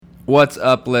What's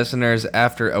up, listeners?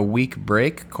 After a week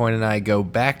break, Coyne and I go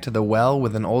back to the well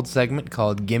with an old segment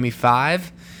called Gimme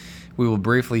Five. We will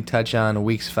briefly touch on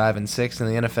weeks 5 and 6 in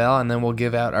the NFL, and then we'll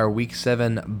give out our week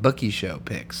 7 Bookie Show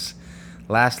Picks.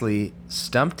 Lastly,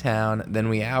 Stump Town, then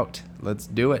we out. Let's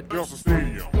do it. There's a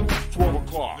stadium, 12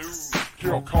 o'clock.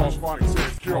 Carol Cosmonic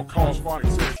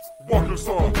says, welcome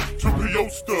son to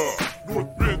Peosta,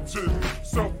 North Benton,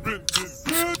 South Benton,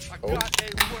 bitch.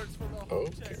 Oh,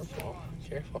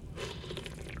 careful.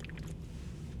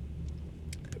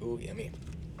 Ooh, yummy.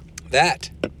 That,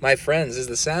 my friends, is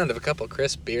the sound of a couple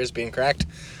crisp beers being cracked.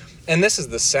 And this is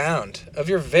the sound of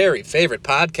your very favorite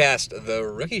podcast, The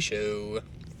Rookie Show.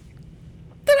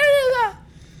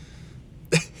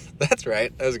 That's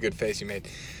right. That was a good face you made.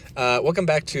 Welcome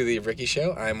back to The Rookie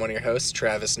Show. I'm one of your hosts,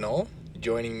 Travis Knoll.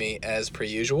 Joining me, as per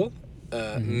usual,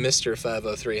 Mr.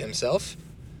 503 himself.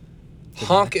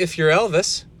 Honk if you're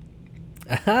Elvis.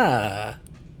 Aha.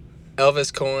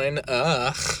 Elvis Coyne.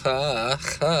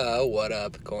 What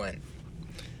up, Coyne?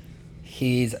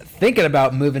 He's thinking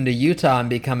about moving to Utah and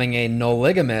becoming a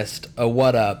no-ligamist. A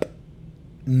what up?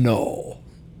 No.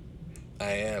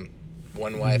 I am.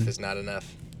 One wife is not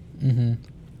enough.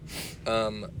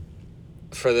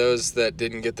 For those that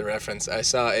didn't get the reference, I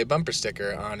saw a bumper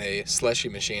sticker on a slushy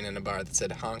machine in a bar that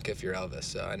said, honk if you're Elvis,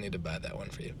 so I need to buy that one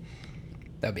for you.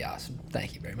 That'd be awesome.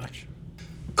 Thank you very much.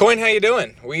 Coyne, how you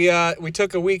doing? We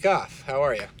took a week off. How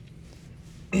are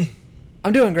you?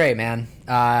 I'm doing great, man.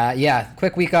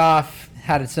 Quick week off.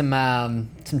 Had some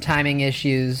timing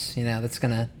issues. You know, that's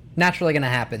naturally gonna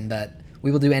happen, but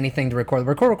we will do anything to record.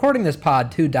 We're recording this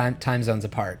pod 2 time zones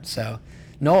apart, so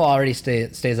Noel already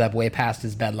stays up way past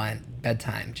his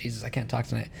bedtime. Jesus, I can't talk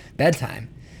tonight. Bedtime.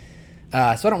 So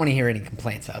I don't want to hear any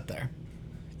complaints out there.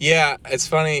 Yeah, it's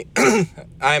funny.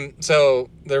 One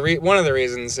of the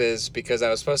reasons is because I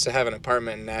was supposed to have an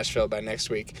apartment in Nashville by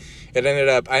next week. I ended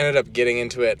up getting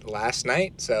into it last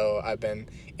night, so I've been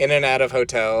in and out of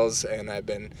hotels, and I've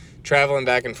been traveling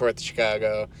back and forth to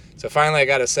Chicago. So finally I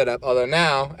got to set up, although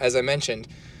now, as I mentioned,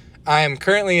 I am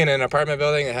currently in an apartment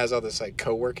building that has all this like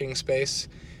co-working space,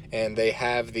 and they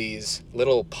have these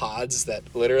little pods that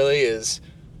literally is,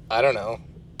 I don't know,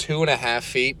 2.5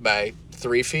 feet by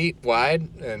 3 feet wide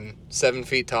and 7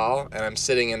 feet tall, and I'm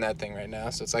sitting in that thing right now.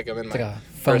 So it's like I'm in my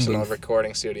personal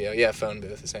recording studio. Yeah, phone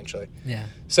booth, essentially. Yeah.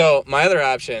 So my other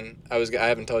option, I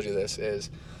haven't told you this,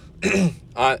 is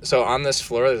on this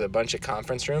floor there's a bunch of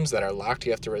conference rooms that are locked.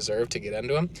 You have to reserve to get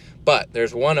into them. But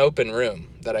there's one open room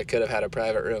that I could have had a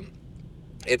private room.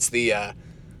 It's the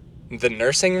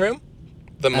nursing room,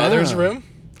 the mother's room.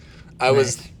 I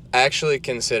was actually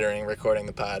considering recording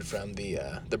the pod from the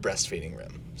breastfeeding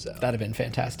room. So that'd have been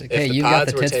fantastic. Hey, you got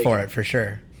the tits for it for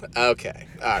sure. Okay.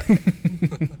 All right.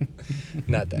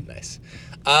 Not that nice.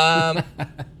 All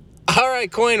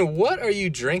right, Coyne, what are you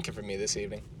drinking for me this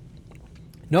evening?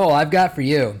 No, I've got for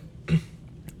you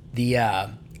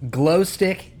the Glow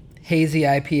Stick Hazy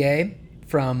IPA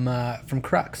from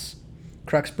Crux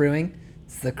Brewing.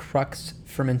 It's the Crux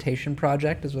Fermentation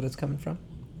Project is what it's coming from.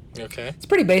 Okay. It's a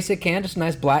pretty basic can, just a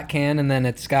nice black can, and then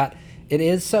it's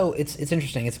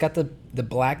interesting. It's got the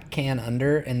black can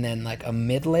under, and then like a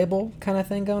mid-label kind of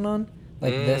thing going on.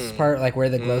 Like this part, like where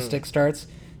the glow stick starts,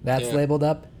 that's labeled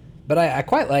up. But I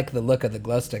quite like the look of the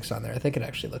glow sticks on there. I think it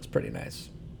actually looks pretty nice.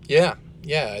 Yeah,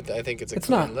 I think it's a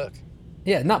clean look.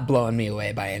 Yeah, not blowing me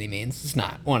away by any means. It's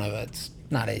not it's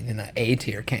not in an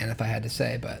A-tier can, if I had to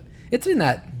say, but it's in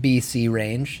that B-C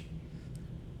range.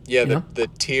 Yeah,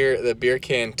 the beer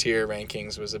can tier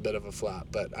rankings was a bit of a flop,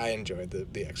 but I enjoyed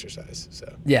the exercise.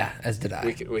 So yeah, as did I.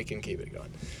 We can keep it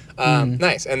going.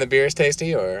 Nice. And the beer is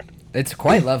tasty, or? It's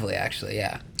quite lovely, actually.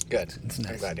 Yeah. Good. It's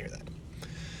nice. I'm glad to hear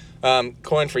that.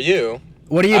 Coyne, for you.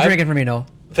 What are you drinking for me, Noel?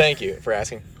 Thank you for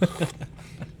asking.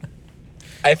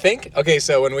 I think,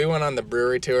 so when we went on the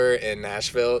brewery tour in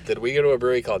Nashville, did we go to a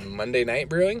brewery called Monday Night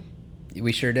Brewing?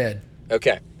 We sure did.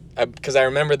 Okay. Because I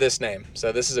remember this name.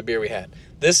 So this is a beer we had.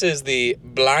 This is the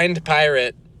Blind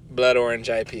Pirate Blood Orange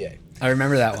IPA. I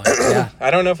remember that one. Yeah. I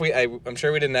don't know if I'm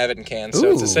sure we didn't have it in cans.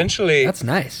 So it's essentially. That's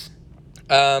nice.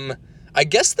 I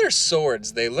guess they're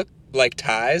swords. They look like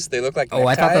ties. They look like neckties.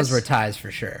 I thought those were ties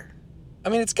for sure. I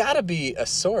mean, it's got to be a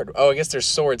sword. Oh, I guess there's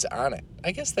swords on it.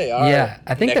 I guess they are. Yeah,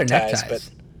 I think they're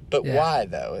neckties. But why,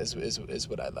 though, is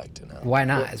what I'd like to know. Why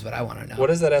not is what I want to know. What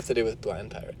does that have to do with Blind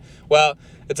Pirate? Well,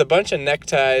 it's a bunch of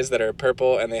neckties that are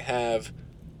purple, and they have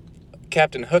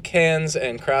Captain Hook hands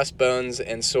and crossbones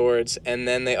and swords, and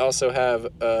then they also have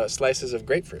slices of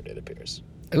grapefruit, it appears.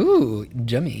 Ooh,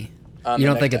 Jimmy. You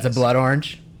don't think it's a blood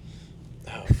orange?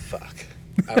 Oh, fuck.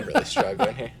 I'm really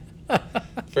struggling here.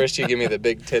 First you give me the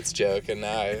big tits joke, and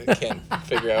now I can't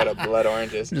figure out what a blood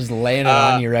orange is. Just laying it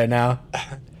on you right now.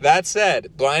 That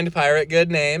said, Blind Pirate, good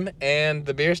name, and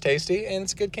the beer's tasty, and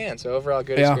it's a good can. So overall,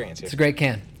 good experience here. It's a great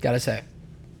can, gotta say.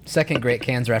 Second great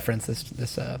cans reference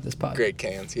this pod. Great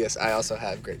cans. Yes, I also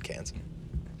have great cans.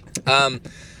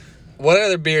 What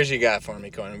other beers you got for me,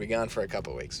 Coyne? We'll be gone for a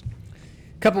couple weeks.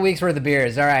 Couple weeks worth of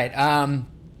beers. All right.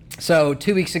 So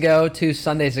 2 weeks ago, 2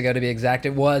 Sundays ago to be exact,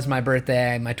 it was my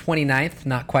birthday, my 29th,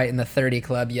 not quite in the 30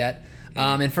 club yet.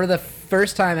 And for the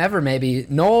first time ever, maybe,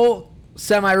 Knoll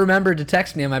semi-remembered to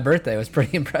text me on my birthday. It was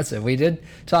pretty impressive. We did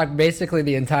talk basically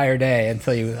the entire day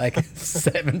until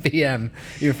 7 p.m.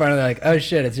 You were finally like, oh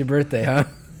shit, it's your birthday, huh?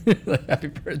 Like, happy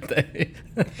birthday.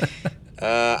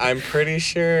 I'm pretty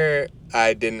sure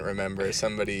I didn't remember.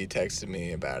 Somebody texted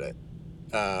me about it.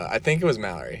 I think it was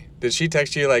Mallory. Did she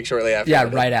text you shortly after? Yeah,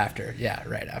 right after. Yeah,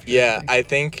 right after. Yeah, I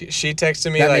think she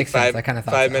texted me that makes sense. I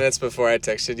five minutes before I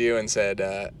texted you and said,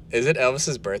 is it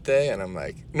Elvis's birthday? And I'm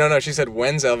like, no, she said,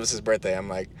 when's Elvis's birthday? I'm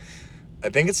like, I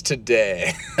think it's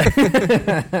today.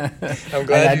 I'm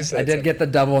glad you said I did get the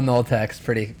double Knoll text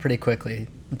pretty quickly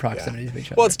in proximity to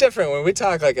each other. Well, it's different when we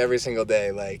talk every single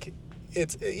day.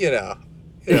 It's,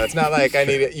 it's not like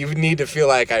you need to feel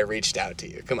like I reached out to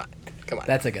you. Come on.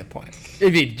 That's a good point.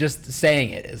 Just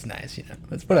saying it is nice,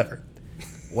 It's whatever.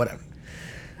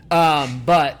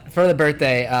 But for the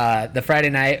birthday, the Friday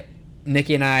night,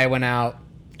 Nikki and I went out.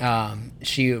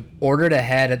 She ordered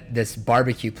ahead at this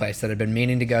barbecue place that I'd been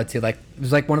meaning to go to. It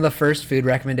was one of the first food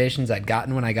recommendations I'd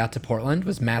gotten when I got to Portland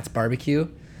was Matt's Barbecue,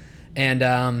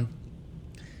 and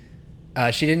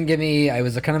she didn't give me. It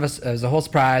was a whole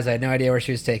surprise. I had no idea where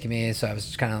she was taking me, so I was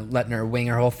just kind of letting her wing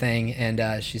her whole thing.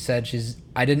 And she said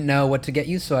I didn't know what to get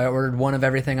you, so I ordered one of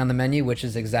everything on the menu, which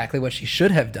is exactly what she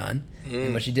should have done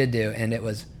and what she did do, and it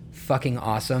was fucking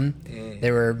awesome.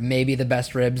 They were maybe the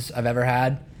best ribs I've ever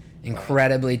had.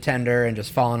 Incredibly tender and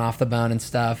just falling off the bone and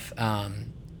stuff.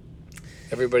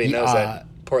 Everybody knows that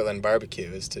Portland barbecue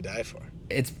is to die for.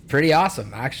 It's pretty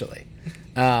awesome, actually.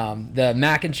 The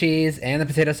mac and cheese and the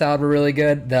potato salad were really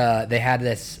good. They had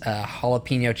this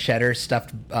jalapeno cheddar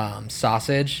stuffed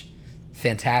sausage,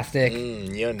 fantastic.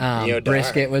 Neodar.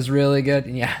 Brisket was really good.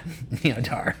 Yeah,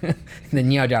 Neodar. The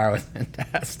Neodar was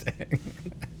fantastic.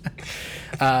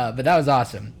 But that was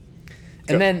awesome.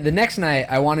 And then the next night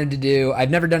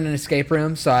I'd never done an escape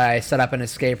room, so I set up an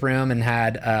escape room and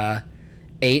had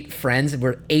 8 friends.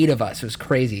 There were 8 of us. It was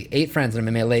crazy. 8 friends, and I'm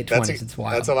in my late 20s. It's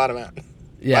wild. That's a lot of amount.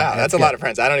 Yeah, wow, that's a lot of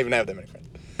friends. I don't even have that many friends.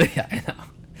 Yeah, I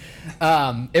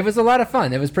know. It was a lot of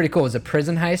fun. It was pretty cool. It was a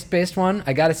prison heist-based one.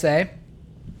 I gotta say,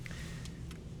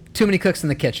 too many cooks in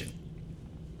the kitchen.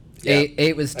 Yeah,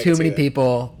 8 was too many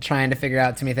people trying to figure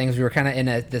out too many things. We were kind of in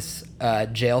this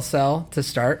jail cell to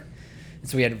start.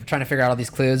 So we had trying to figure out all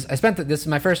these clues. I spent this is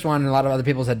my first one, and a lot of other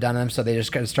people's had done them, so they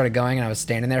just kind of started going, and I was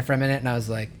standing there for a minute, and I was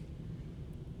like,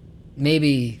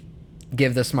 maybe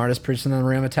give the smartest person in the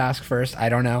room a task first. I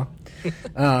don't know.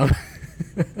 But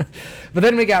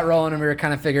then we got rolling, and we were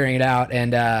kind of figuring it out,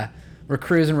 and we're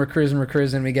cruising.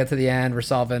 We get to the end. We're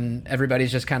solving.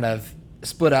 Everybody's just kind of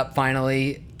split up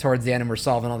finally towards the end, and we're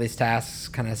solving all these tasks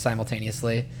kind of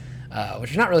simultaneously,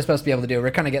 which you're not really supposed to be able to do.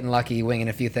 We're kind of getting lucky, winging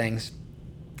a few things.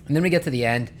 And then we get to the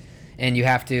end, and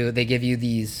they give you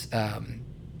these,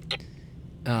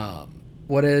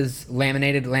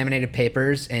 laminated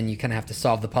papers, and you kind of have to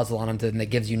solve the puzzle on them, and it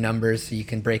gives you numbers so you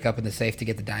can break up in the safe to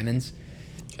get the diamonds.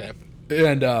 Okay.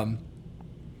 And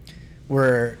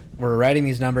we're writing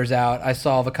these numbers out. I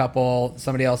solve a couple,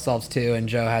 somebody else solves 2, and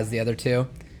Joe has the other 2.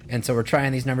 And so we're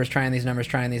trying these numbers, and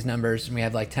we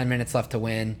have 10 minutes left to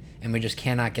win, and we just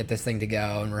cannot get this thing to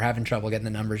go, and we're having trouble getting the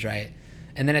numbers right.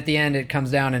 And then at the end, it comes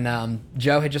down, and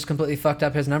Joe had just completely fucked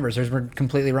up his numbers. Theirs were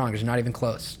completely wrong. They're not even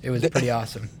close. It was pretty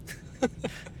awesome.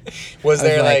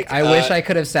 I wish I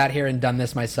could have sat here and done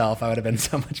this myself. I would have been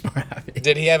so much more happy.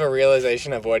 Did he have a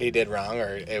realization of what he did wrong,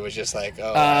 or it was just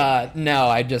no,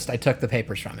 I took the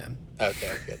papers from him.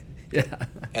 Okay, good. Yeah.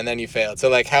 And then you failed.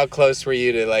 So, how close were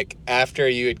you to, after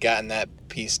you had gotten that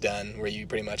piece done, were you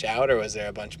pretty much out, or was there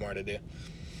a bunch more to do?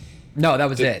 No, that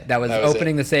was it. That was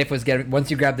opening the safe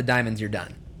once you grab the diamonds, you're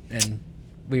done. And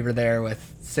we were there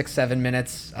with 6-7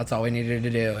 minutes. That's all we needed to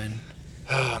do. And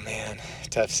oh, man.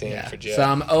 Tough scene for Joe. So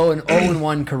I'm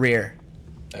 0-1 career.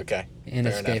 Okay. In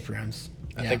escape rooms.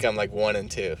 I think I'm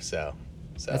 1-2, so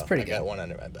that's pretty good. I got 1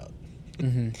 under my belt.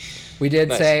 Mm-hmm. We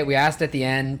did say, we asked at the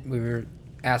end, we were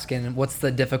asking, what's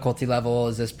the difficulty level?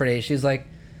 Is this pretty? She's like,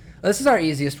 this is our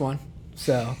easiest one.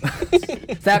 So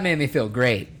that made me feel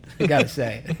great. I gotta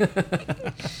say.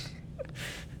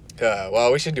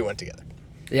 Well, we should do one together.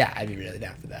 Yeah, I'd be really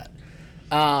down for that.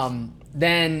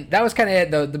 then that was kind of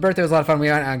it. The birthday was a lot of fun. We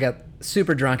went out and got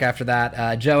super drunk after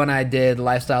that. Joe and I did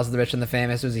Lifestyles of the Rich and the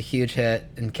Famous. It was a huge hit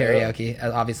in karaoke. I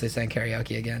obviously sang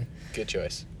karaoke again. Good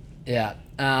choice. Yeah.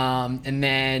 And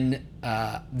then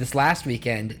this last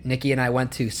weekend, Nikki and I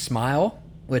went to Smile,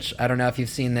 which I don't know if you've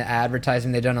seen the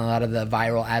advertising. They've done a lot of the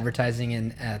viral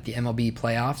advertising at the MLB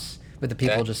playoffs with the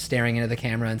people just staring into the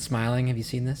camera and smiling. Have you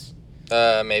seen this?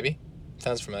 Maybe.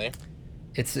 Sounds familiar.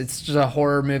 It's just a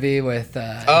horror movie with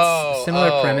it's a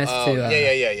similar premise to...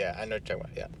 Yeah. I know what you're talking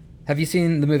about, yeah. Have you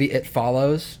seen the movie It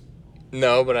Follows?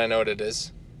 No, but I know what it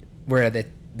is. Where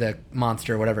the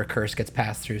monster, whatever curse, gets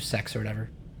passed through sex or whatever.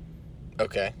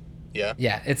 Okay, yeah.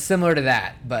 Yeah, it's similar to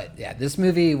that. But yeah, this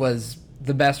movie was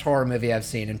the best horror movie I've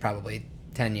seen in probably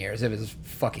 10 years. It was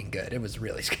fucking good. It was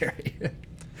really scary.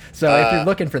 So if you're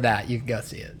looking for that, you can go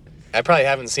see it. I probably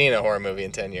haven't seen a horror movie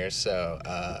in 10 years, so,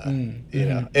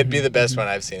 it'd be the best one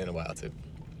I've seen in a while, too.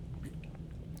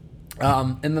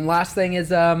 And then last thing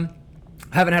is, I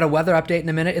haven't had a weather update in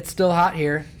a minute. It's still hot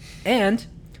here. And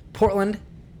Portland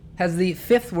has the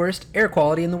 5th worst air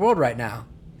quality in the world right now.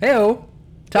 Hey-o.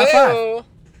 Top 5.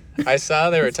 I saw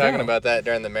they were talking about that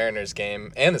during the Mariners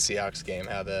game and the Seahawks game,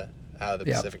 how the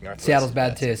Pacific Northwest. Seattle's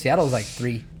bad, too. Seattle's like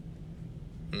 3.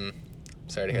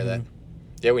 Sorry to hear that.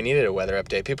 Yeah, we needed a weather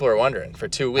update. People were wondering for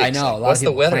 2 weeks. I know. What's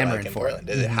the weather like in for Portland?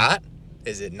 Is it hot?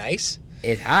 Is it nice?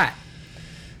 It's hot.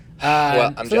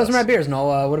 Well, I'm so those are my beers,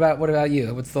 Noel. What about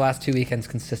you? What's the last 2 weekends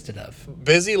consisted of?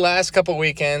 Busy last couple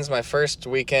weekends. My first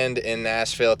weekend in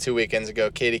Nashville 2 weekends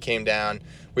ago, Katie came down.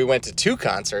 We went to 2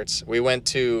 concerts. We went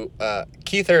to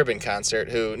Keith Urban concert,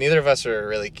 who neither of us are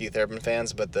really Keith Urban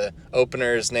fans, but the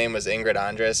opener's name was Ingrid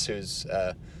Andress, who's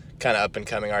kind of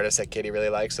up-and-coming artist that Katie really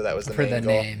likes, so that was the main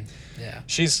goal. Name. Yeah.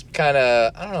 She's kind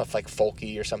of, I don't know if like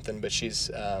folky or something, but she's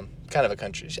kind of a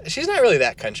country. She's not really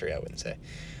that country, I wouldn't say.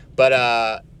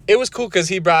 But it was cool because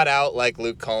he brought out like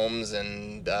Luke Combs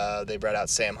and they brought out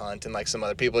Sam Hunt and like some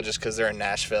other people just because they're in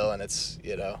Nashville and it's,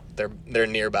 they're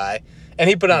nearby. And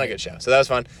he put on a good show, so that was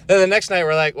fun. Then the next night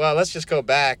we're like, well, let's just go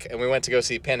back, and we went to go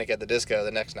see Panic at the Disco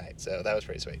the next night, so that was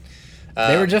pretty sweet.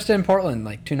 They were just in Portland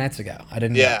like 2 nights ago. I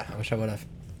didn't know. I wish I would have.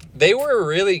 They were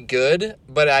really good,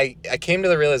 but I came to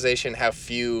the realization how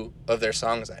few of their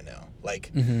songs I know.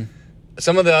 Like,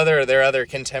 some of their other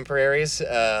contemporaries,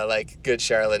 like Good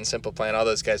Charlotte and Simple Plan, all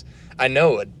those guys, I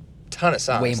know a ton of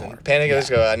songs. Way more. And Panic at the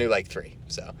Disco, I knew like 3.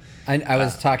 So I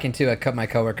was talking to my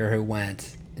coworker who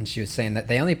went, and she was saying that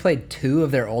they only played 2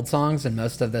 of their old songs, and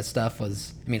most of the stuff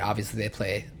was, I mean, obviously they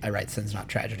play I Write Sins Not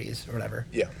Tragedies or whatever.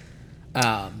 Yeah.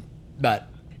 But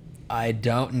I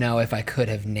don't know if I could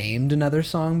have named another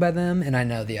song by them, and I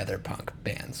know the other punk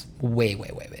bands way,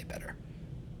 way, way, way better.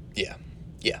 Yeah.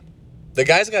 The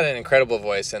guys got an incredible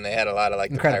voice, and they had a lot of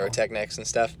like the pyrotechnics and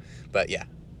stuff. But yeah,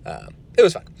 it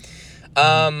was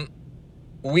fun.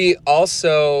 We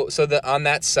also on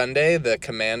that Sunday the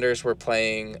Commanders were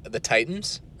playing the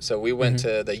Titans, so we went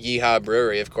to the Yeehaw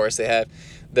Brewery. Of course, they have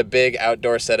the big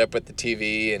outdoor setup with the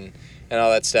TV and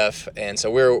all that stuff, and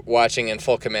so we were watching in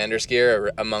full Commanders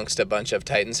gear amongst a bunch of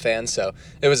Titans fans. So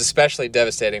it was especially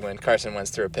devastating when Carson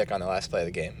Wentz threw a pick on the last play of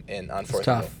the game on 4th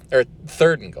and goal, or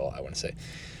 3rd and goal, I want to say.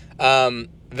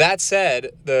 That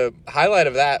said, the highlight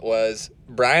of that was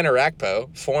Brian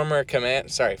Arakpo, former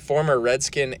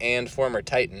Redskin and former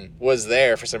Titan, was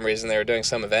there for some reason. They were doing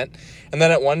some event. And then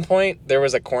at one point, there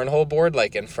was a cornhole board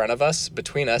like in front of us,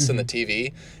 between us and the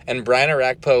TV. And Brian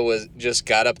Arakpo just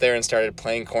got up there and started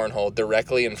playing cornhole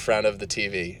directly in front of the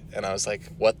TV. And I was like,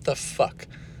 what the fuck?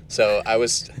 So I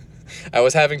was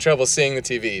having trouble seeing the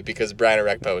TV because Brian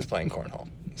Arakpo was playing cornhole.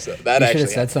 So that you should have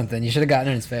said something. You should have gotten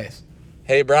in his face.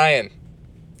 Hey, Brian,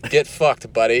 get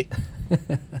fucked, buddy.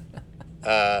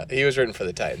 He was rooting for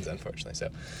the Titans, unfortunately. So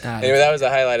anyway, that was the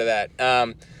highlight of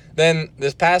that. Then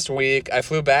this past week, I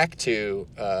flew back to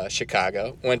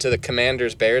Chicago, went to the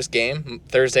Commanders-Bears game,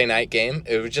 Thursday night game.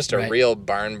 It was just a real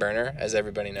barn burner, as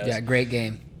everybody knows. Yeah, great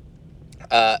game.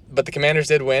 But the Commanders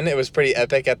did win. It was pretty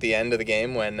epic at the end of the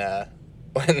game when the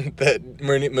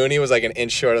Mooney was like an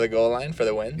inch short of the goal line for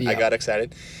the win. Yeah. I got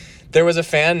excited. There was a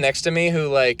fan next to me who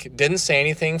like didn't say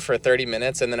anything for 30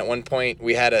 minutes, and then at one point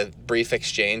we had a brief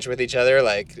exchange with each other,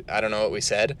 like I don't know what we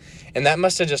said, and that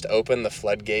must have just opened the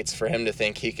floodgates for him to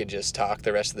think he could just talk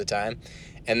the rest of the time.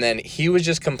 And then he was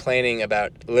just complaining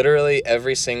about literally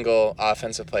every single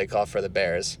offensive play call for the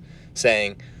Bears,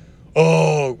 saying,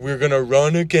 oh, we're going to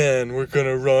run again. We're going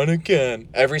to run again.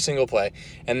 Every single play.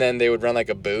 And then they would run like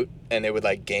a boot, and they would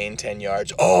like gain 10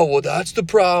 yards. Oh, well, that's the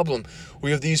problem.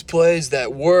 We have these plays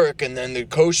that work, and then the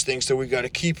coach thinks that we got to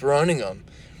keep running them.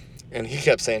 And he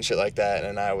kept saying shit like that,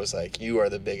 and I was like, you are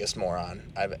the biggest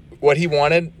moron. What he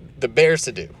wanted the Bears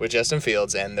to do with Justin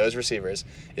Fields and those receivers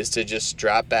is to just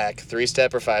drop back,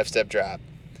 3-step or 5-step drop,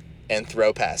 and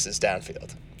throw passes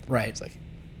downfield. Right. It's like,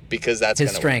 because that's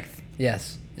his gonna strength. work.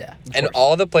 Yes. Yeah. And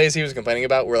all the plays he was complaining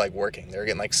about were like working. They were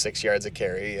getting like 6 yards of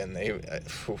carry, and the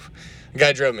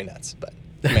guy drove me nuts. But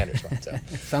Commanders won. So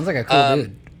sounds like a cool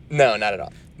dude. No, not at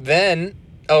all. Then,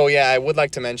 oh yeah, I would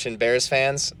like to mention Bears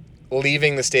fans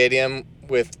leaving the stadium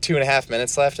with 2.5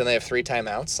 minutes left, and they have 3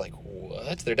 timeouts. Like,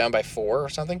 what? They're down by 4 or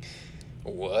something.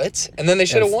 What? And then they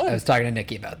should have won. I was talking to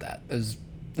Nikki about that. It was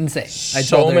insane. I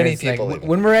So told her, many it's like, people leaving.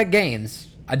 when we're at games,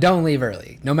 I don't leave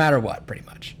early, no matter what, pretty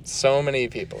much. So many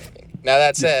people leaving. Now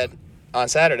that said, on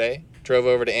Saturday, drove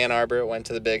over to Ann Arbor, went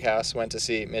to the Big House, went to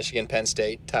see Michigan Penn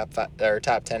State top 10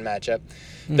 matchup.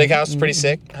 Big House was pretty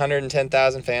sick.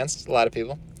 110,000 fans, a lot of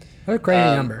people. What a crazy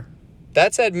number.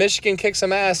 That said, Michigan kicked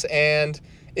some ass, and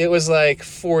it was like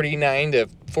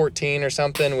 49-14 or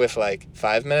something with like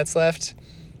 5 minutes left,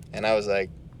 and I was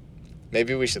like,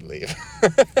 maybe we should leave.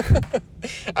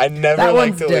 I never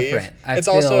like to leave. It's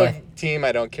also a team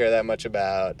I don't care that much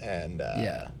about, and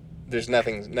there's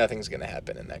nothing's gonna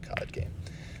happen in that college game.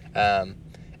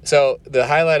 So the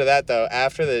highlight of that, though,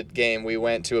 after the game, we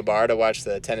went to a bar to watch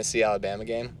the Tennessee-Alabama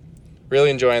game. Really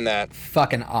enjoying that.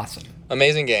 Fucking awesome.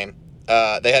 Amazing game.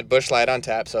 They had Busch Light on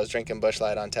tap, so I was drinking Busch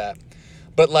Light on tap.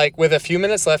 But, like, with a few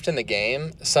minutes left in the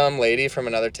game, some lady from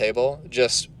another table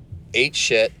just ate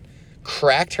shit,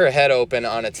 cracked her head open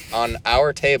on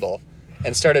our table,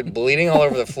 and started bleeding all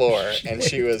over the floor. And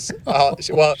she was well,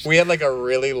 we had like a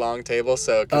really long table,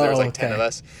 so because there was like 10 of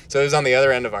us, so it was on the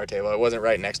other end of our table. It wasn't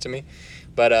right next to me,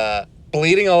 but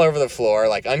bleeding all over the floor,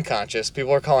 like unconscious.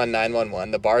 People were calling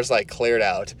 911. The bar's like cleared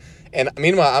out. And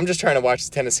meanwhile, I'm just trying to watch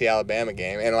the Tennessee-Alabama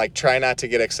game and like try not to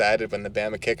get excited when the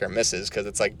Bama kicker misses because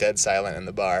it's like dead silent in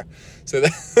the bar. So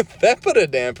that put a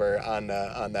damper on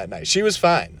that night. She was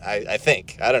fine, I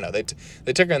think. I don't know. They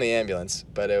took her in the ambulance,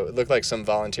 but it looked like some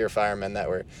volunteer firemen that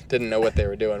didn't know what they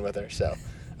were doing with her. So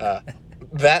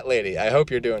that lady, I hope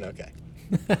you're doing okay.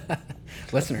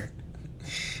 Listener.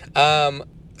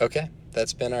 Okay,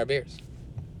 that's been our beers.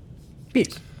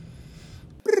 Beers.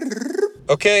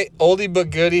 Okay, oldie but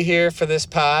goodie here for this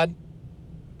pod.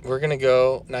 We're going to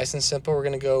go nice and simple. We're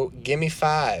going to go Gimme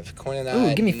Five. Coyne and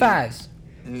I. Ooh, Gimme Fives.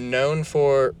 Known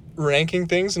for ranking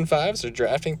things in fives or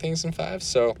drafting things in fives.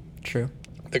 So true.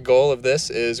 The goal of this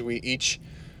is we each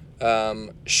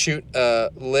shoot a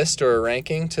list or a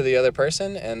ranking to the other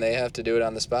person, and they have to do it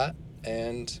on the spot.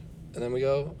 And then we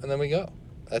go.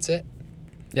 That's it.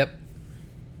 Yep.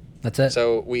 That's it.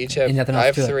 So we each have. I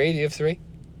have 3. Do you have 3?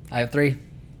 I have 3.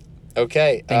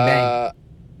 Okay. Bang, bang.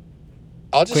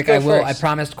 I'll just Quick, go I will. first. I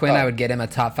promised Quinn I would get him a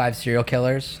top 5 serial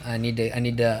killers. I need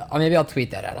to. Or maybe I'll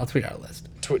tweet that out. I'll tweet out a list.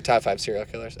 Top 5 serial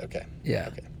killers. Okay. Yeah.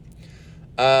 Okay.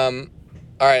 All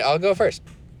right. I'll go first.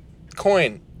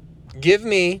 Coyne, give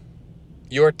me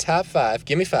your top 5.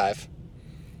 Give me 5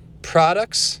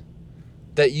 products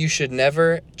that you should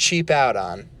never cheap out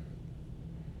on.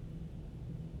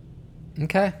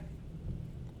 Okay.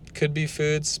 Could be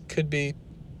foods. Could be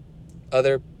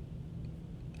other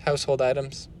household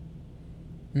items.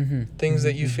 Mm-hmm. Things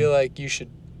that you feel like you should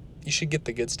get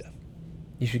the good stuff.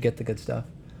 You should get the good stuff.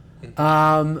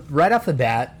 Right off the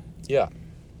bat. Yeah.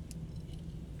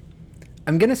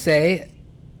 I'm gonna say,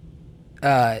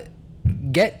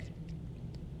 get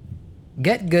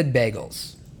good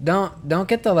bagels. Don't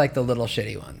get the little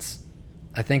shitty ones.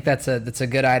 I think that's a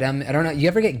good item. I don't know. You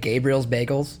ever get Gabriel's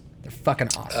bagels? They're fucking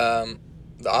awesome.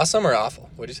 Awesome or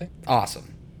awful? What'd you say?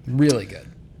 Awesome. Really good.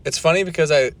 It's funny because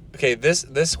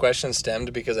this question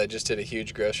stemmed because I just did a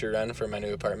huge grocery run for my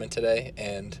new apartment today,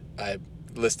 and I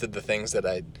listed the things that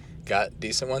I got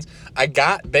decent ones. I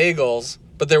got bagels,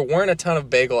 but there weren't a ton of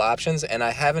bagel options, and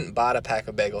I haven't bought a pack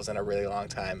of bagels in a really long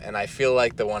time, and I feel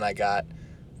like the one I got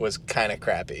was kind of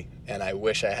crappy, and I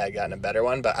wish I had gotten a better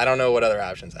one, but I don't know what other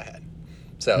options I had.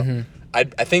 So I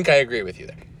think I agree with you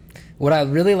there. What I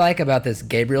really like about this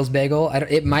Gabriel's bagel,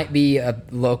 it might be a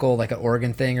local, like an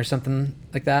Oregon thing or something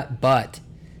like that, but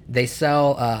they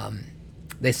sell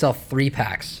 3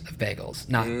 packs of bagels,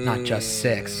 not just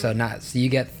 6. So you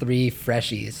get 3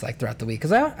 freshies like throughout the week.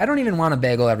 Because I don't even want a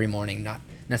bagel every morning, not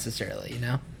necessarily, you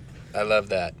know. I love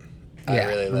that. Yeah, I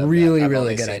really love that.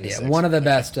 Really good idea. One of the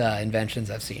best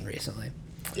inventions I've seen recently.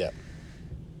 Yeah.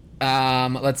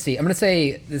 Let's see. I'm gonna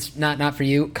say this not for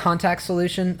you. Contact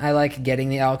solution. I like getting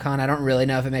the Alcon. I don't really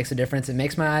know if it makes a difference. It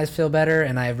makes my eyes feel better,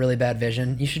 and I have really bad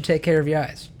vision. You should take care of your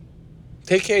eyes.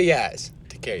 Take care of your eyes.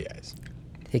 Take care of your eyes.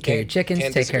 Take care of your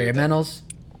chickens. Take care of your mentals.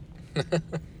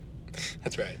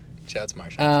 That's right. Shouts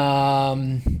Marshall.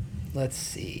 Let's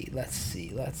see.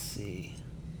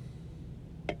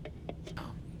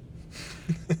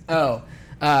 Oh,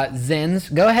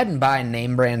 Zins. Go ahead and buy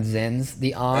name brand Zins.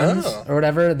 The Ons or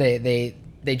whatever. They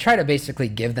try to basically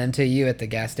give them to you at the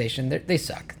gas station. They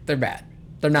suck. They're bad.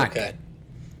 They're not good.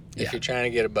 If you're trying to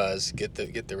get a buzz, get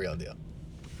the real deal.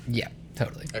 Yeah,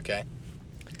 totally. Okay.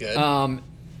 Good.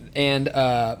 And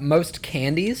most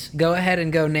candies, go ahead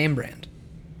and go name brand.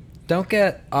 Don't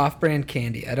get off-brand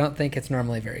candy. I don't think it's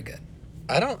normally very good.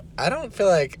 I don't feel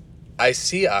like I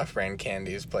see off-brand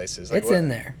candies places. Like it's in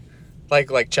there.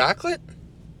 Like chocolate?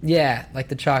 Yeah, like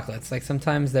the chocolates. Like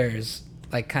sometimes there's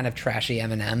like kind of trashy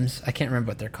M&Ms. I can't remember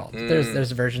what they're called.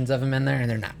 There's versions of them in there, and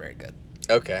they're not very good.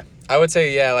 Okay. I would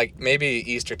say, like maybe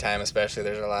Easter time especially,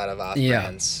 there's a lot of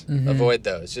off-brands. Yeah. Mm-hmm. Avoid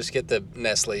those. Just get the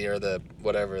Nestle or the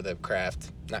whatever, the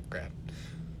Kraft. Not Kraft.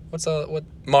 What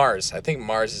Mars. I think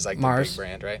Mars is like the big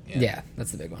brand, right? Yeah,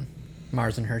 that's the big one.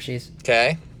 Mars and Hershey's.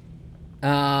 Okay.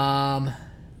 One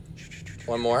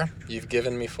more. You've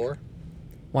given me 4.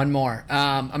 One more.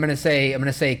 I'm gonna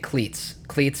say cleats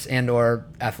and or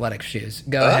athletic shoes.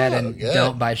 Go ahead and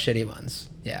don't buy shitty ones.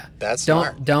 Yeah. That's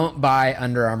smart. Don't buy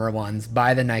Under Armour ones.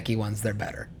 Buy the Nike ones. They're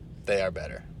better. They are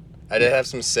better. I did have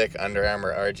some sick Under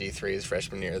Armour RG3s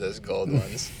freshman year. Those gold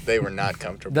ones. They were not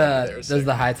comfortable. Those are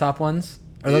the high top ones.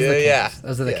 Or those are the cams?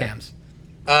 Those are the cams.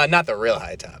 Not the real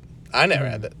high top. I never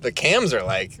had that. The cams are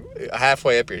like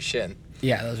halfway up your shin.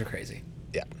 Yeah, those are crazy.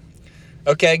 Yeah.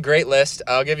 Okay, great list.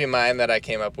 I'll give you mine that I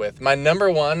came up with. My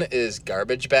number 1 is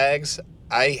garbage bags.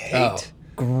 I hate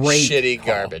shitty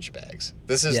garbage bags.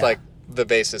 This is like the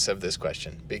basis of this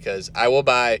question because I will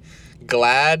buy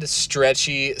Glad,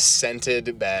 stretchy,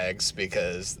 scented bags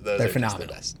because they're phenomenal. Just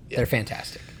the best. Yeah. They're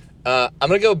fantastic. I'm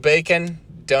going to go bacon.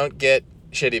 Don't get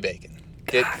shitty bacon.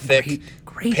 Get thick.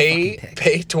 Great pay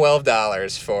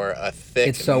 $12 for a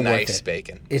thick, nice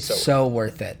bacon. It's so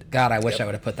worth it. God, I wish I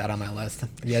would have put that on my list.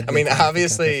 I mean,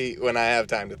 obviously, when I have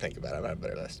time to think about it, I have a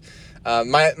better list.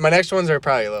 My next ones are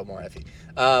probably a little more iffy.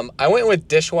 I went with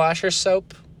dishwasher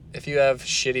soap. If you have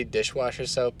shitty dishwasher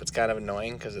soap, it's kind of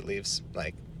annoying because it leaves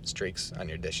like streaks on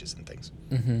your dishes and things.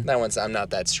 Mm-hmm. That one's I'm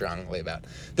not that strongly about.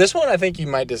 This one I think you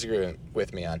might disagree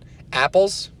with me on.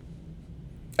 Apples.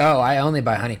 Oh, I only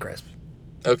buy Honeycrisp.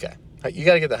 Okay. You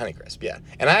got to get the Honeycrisp, yeah.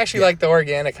 And I actually like the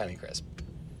organic Honeycrisp.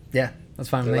 Yeah, that's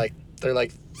fine with me. They're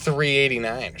like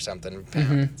 $3.89 or something.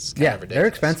 Mm-hmm. It's kind of ridiculous. They're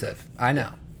expensive. I know.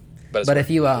 But if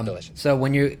you so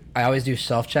I always do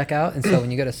self-checkout, and so when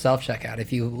you go to self-checkout,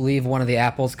 if you leave one of the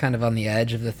apples kind of on the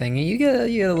edge of the thing, you get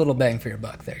a little bang for your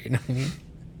buck there, you know what I mean?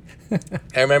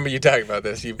 I remember you talking about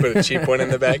this. You put a cheap one in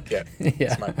the bag?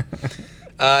 Yeah. Smart.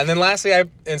 And then lastly,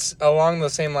 along the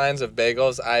same lines of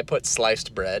bagels, I put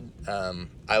sliced bread.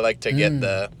 I like to get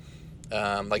the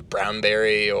like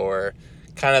brownberry or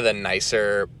kind of the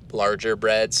nicer, larger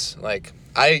breads. Like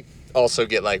I also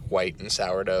get like white and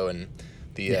sourdough and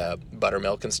the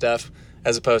buttermilk and stuff,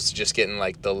 as opposed to just getting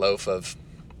like the loaf of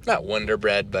not Wonder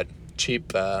Bread, but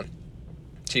cheap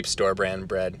store brand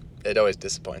bread. It always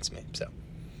disappoints me. So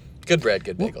good bread,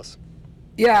 good bagels.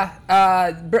 Yeah,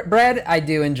 bread I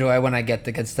do enjoy when I get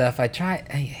the good stuff. I try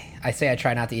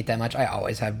not to eat that much. I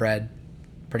always have bread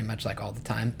pretty much like all the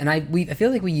time. And I feel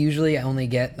like we usually only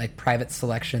get like private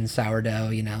selection sourdough,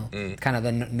 you know, kind of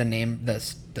the name, the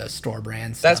store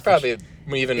brand stuff. That's probably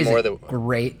even more the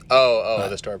great.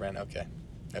 The store brand. Okay,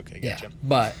 gotcha. Yeah,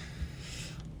 but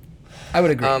I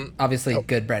would agree. Obviously,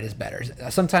 good bread is better.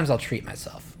 Sometimes I'll treat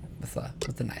myself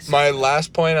with the nice. My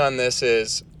last point on this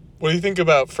is, what do you think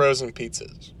about frozen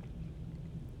pizzas?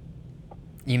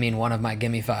 You mean one of my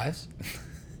Gimme Fives?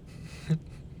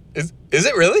 Is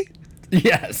it really?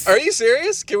 Yes. Are you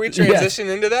serious? Can we transition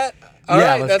into that? All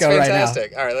right, that's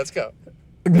fantastic. All right, let's go.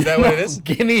 Is that what it is?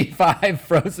 Gimme 5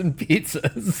 frozen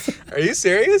pizzas. Are you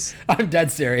serious? I'm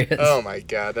dead serious. Oh my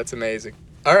god, that's amazing.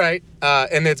 All right,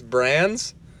 and it's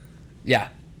brands? Yeah.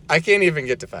 I can't even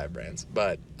get to 5 brands,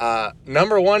 but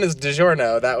number 1 is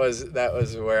DiGiorno. That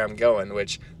was where I'm going,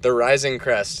 which the Rising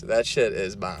Crust, that shit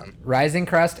is bomb. Rising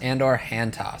Crust and or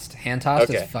hand tossed. Hand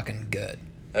tossed is fucking good.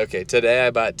 Okay, today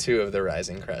I bought 2 of the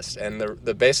Rising Crust, and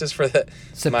the basis for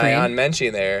my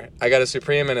on-mention there, I got a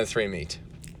Supreme and a 3 meat.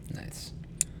 Nice.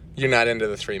 You're not into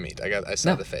the 3 meat. I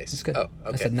saw the face. It's good. Oh,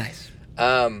 okay. I said nice.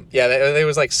 Yeah, it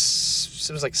was like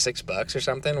 $6 or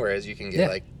something, whereas you can get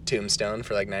like Tombstone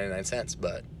for like 99 cents,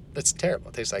 but it's terrible.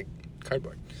 It tastes like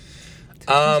cardboard.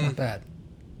 Tombstone's not bad.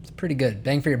 It's pretty good.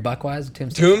 Bang for your buck wise.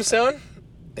 Tombstone?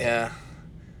 Yeah.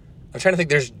 I'm trying to think.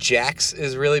 There's Jack's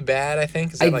is really bad, I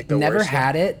think. Is that like the worst? I've never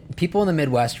had it. People in the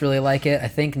Midwest really like it. I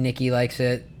think Nikki likes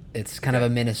it. It's kind of a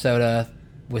Minnesota,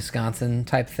 Wisconsin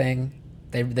type thing.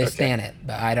 They stand it,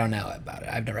 but I don't know about it.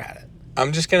 I've never had it.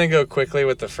 I'm just going to go quickly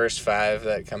with the first 5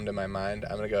 that come to my mind.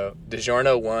 I'm going to go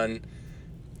DiGiorno 1,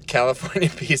 California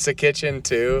Pizza Kitchen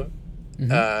too.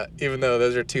 Mm-hmm. Even though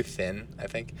those are too thin, I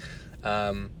think.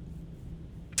 And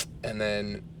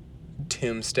then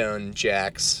Tombstone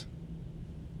Jack's.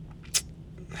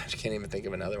 I can't even think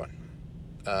of another one.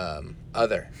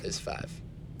 Other is 5.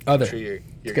 Other. I'm sure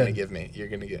you're gonna give me. You're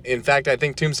gonna get. In fact, I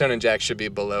think Tombstone and Jack should be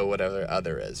below whatever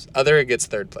Other is. Other gets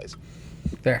 3rd place.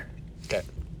 Fair. Okay.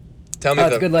 Tell me.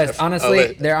 It's a good list.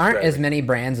 Honestly, there aren't right. as many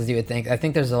brands as you would think. I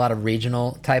think there's a lot of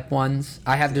regional type ones.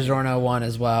 I have DiGiorno one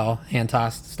as well, hand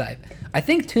tossed type. I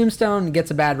think Tombstone gets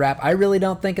a bad rap. I really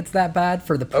don't think it's that bad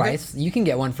for the price. Okay. You can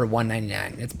get one for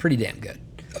 $1.99. It's pretty damn good.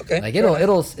 Okay. Like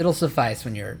it'll suffice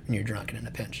when you're drunk and in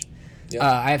a pinch. Yep.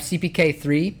 I have CPK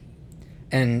 3,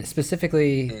 and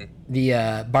specifically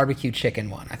the barbecue chicken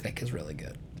one. I think is really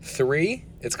good. 3?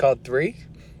 It's called 3.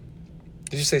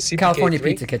 Did you say CPK? California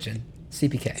 3? Pizza Kitchen.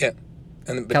 CPK. Yeah.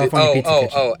 And California Pizza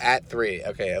Kitchen. At 3.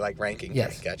 Okay, like ranking.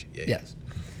 Yes. 3. Gotcha. Yeah, yes.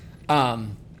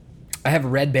 I have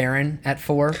Red Baron at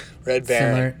 4. Red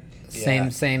Baron.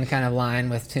 Similar, same kind of line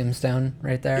with Tombstone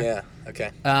right there. Yeah.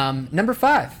 Okay. Number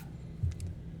 5.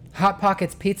 Hot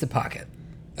Pockets Pizza Pocket.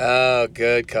 Oh,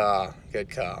 good call. Good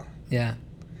call. Yeah.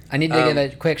 I need to give a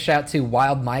quick shout to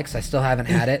Wild Mike's. I still haven't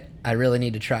had it. I really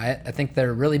need to try it. I think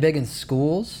they're really big in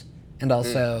schools, and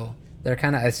also they're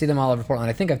kind of, I see them all over Portland.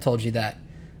 I think I've told you that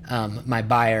my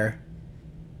buyer,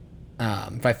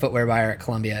 my footwear buyer at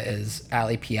Columbia is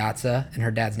Allie Piazza, and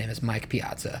her dad's name is Mike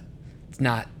Piazza. It's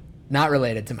not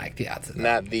related to Mike Piazza, though.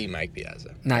 Not the Mike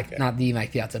Piazza. Not the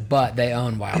Mike Piazza, but they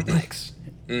own Wild Mike's.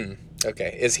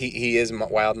 Okay. Is he is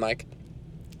Wild Mike?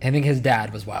 I think his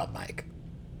dad was Wild Mike.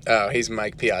 Oh, he's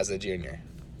Mike Piazza Jr.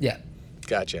 Yeah.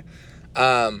 Gotcha.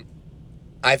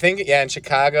 I think, in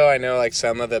Chicago, I know, like,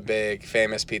 some of the big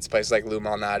famous pizza places, like Lou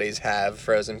Malnati's, have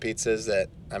frozen pizzas that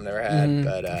I've never had.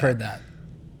 But I've heard that.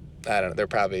 I don't know. They're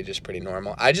probably just pretty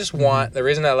normal. I just want, the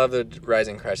reason I love the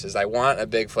Rising Crust is I want a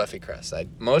big fluffy crust.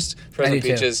 Most frozen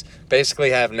pizzas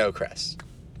basically have no crust,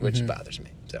 which bothers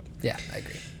me. So yeah, I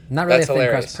agree. I'm not really That's a thin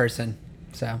hilarious. crust person,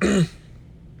 so.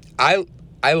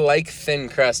 I like thin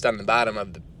crust on the bottom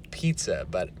of the pizza,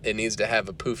 but it needs to have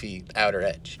a poofy outer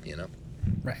edge, you know?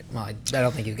 Right. Well, I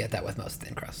don't think you get that with most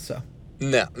thin crusts, so.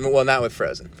 No. Well, not with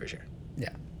frozen, for sure.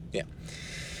 Yeah. Yeah.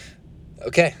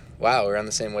 Okay. Wow, we're on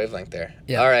the same wavelength there.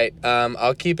 Yeah. All right.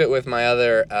 I'll keep it with my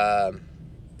other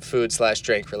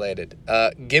food/drink related.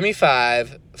 Gimme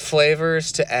 5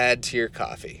 flavors to add to your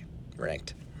coffee.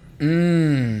 Ranked.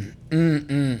 No.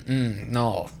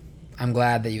 I'm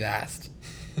glad that you asked.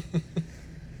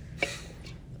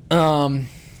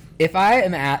 If I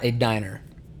am at a diner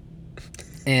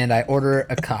and I order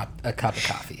a cup of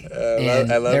coffee,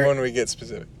 I love when we get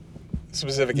specific.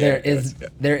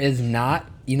 There is not,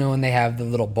 when they have the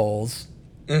little bowls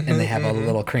and they have all the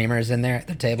little creamers in there at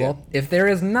the table. Yeah. If there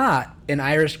is not an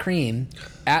Irish cream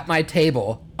at my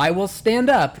table, I will stand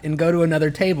up and go to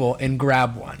another table and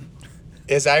grab one.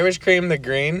 Is Irish cream the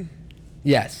green?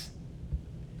 Yes.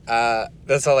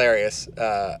 That's hilarious.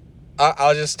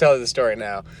 I'll just tell you the story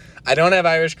now. I don't have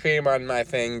Irish cream on my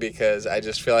thing because I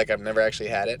just feel like I've never actually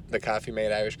had it, the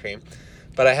coffee-made Irish cream.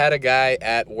 But I had a guy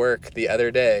at work the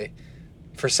other day.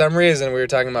 For some reason, we were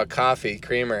talking about coffee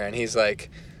creamer, and he's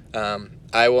like,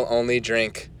 I will only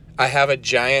drink... I have a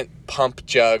giant pump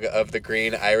jug of the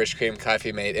green Irish cream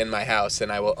coffee made in my house,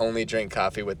 and I will only drink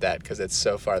coffee with that because it's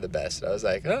so far the best. I was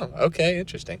like, oh, okay,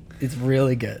 interesting. It's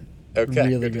really good. Okay.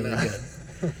 Really, really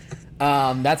good.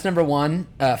 That's number 1.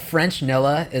 French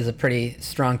Nilla is a pretty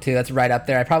strong 2. That's right up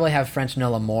there. I probably have French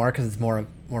Nilla more because it's more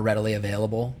readily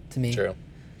available to me. True.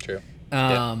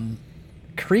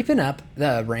 Creeping up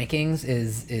the rankings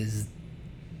is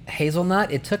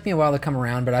hazelnut. It took me a while to come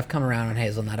around, but I've come around on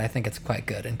hazelnut. I think it's quite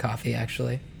good in coffee,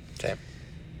 actually. Okay.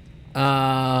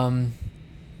 I'll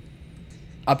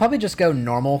probably just go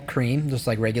normal cream, just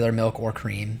like regular milk or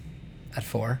cream at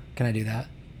 4. Can I do that?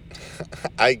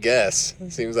 I guess.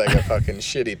 Seems like a fucking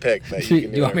shitty pick. But do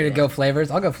you want me to go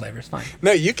flavors? I'll go flavors, fine.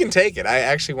 No, you can take it. I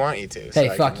actually want you to.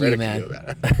 Hey, fuck you, man.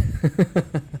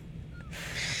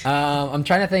 I'm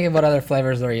trying to think of what other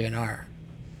flavors there even are.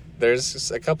 There's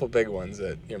just a couple big ones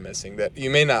that you're missing that you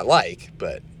may not like,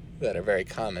 but that are very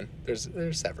common. There's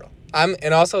several.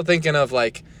 And also thinking of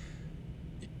like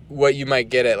what you might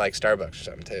get at like Starbucks or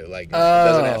something too. Like it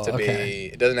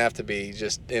doesn't have to be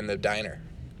just in the diner.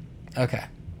 Okay.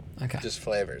 Just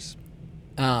flavors.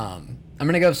 I'm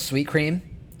gonna go sweet cream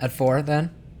at 4 then.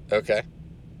 Okay.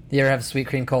 You ever have sweet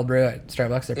cream cold brew at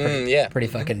Starbucks? They're pretty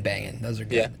fucking banging. Those are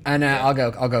good. Yeah. And I'll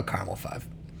go caramel 5.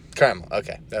 Caramel.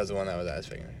 Okay, that was the one I was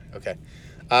figuring. Okay.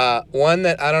 One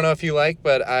that I don't know if you like,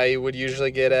 but I would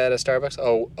usually get at a Starbucks.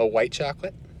 Oh, a white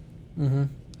chocolate.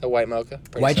 A white mocha.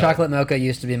 Pretty White solid. chocolate mocha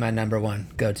used to be my number one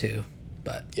go-to,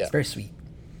 but Yeah. it's very sweet.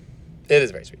 It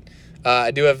is very sweet.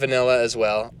 I do have vanilla as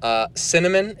well.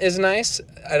 Cinnamon is nice.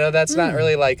 I know that's not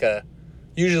really like a...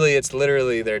 Usually it's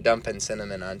literally they're dumping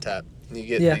cinnamon on top. You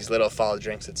get these little fall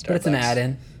drinks at Starbucks. But it's an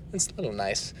add-in. It's a little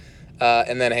nice.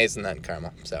 And then hazelnut and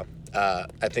caramel. So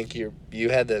I think you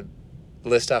had the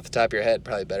list off the top of your head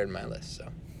probably better than my list. So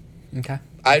Okay.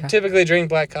 I typically drink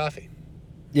black coffee.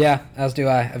 Yeah, as do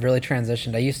I. I've really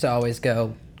transitioned. I used to always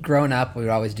go... Growing up, we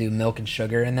would always do milk and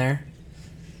sugar in there.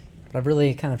 But I've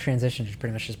really kind of transitioned to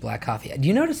pretty much just black coffee. Do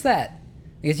you notice that?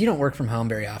 Because you don't work from home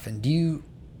very often. Do you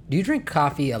drink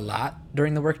coffee a lot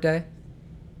during the workday?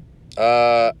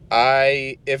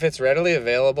 If it's readily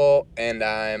available and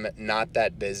I'm not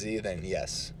that busy, then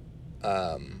yes.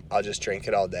 I'll just drink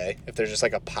it all day. If there's just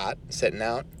like a pot sitting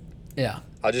out, Yeah.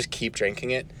 I'll just keep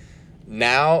drinking it.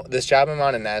 Now, this job I'm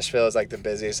on in Nashville is like the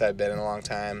busiest I've been in a long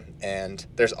time. And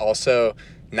there's also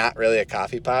not really a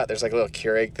coffee pot. There's like a little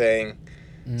Keurig thing.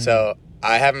 So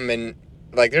I haven't been,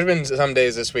 like, there's been some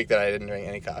days this week that I didn't drink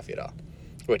any coffee at all,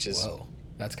 which is Whoa,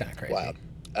 that's kind of crazy. wild.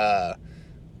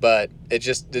 But it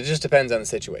just depends on the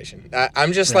situation.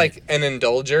 I'm just like an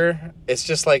indulger. It's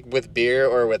just like with beer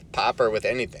or with pop or with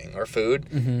anything or food.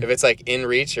 If it's like in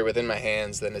reach or within my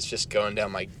hands, then it's just going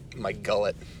down my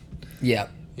gullet. Yeah.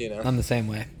 You know? I'm the same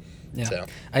way. Yeah. So.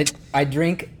 I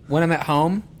drink, when I'm at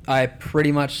home, I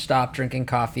pretty much stop drinking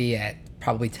coffee at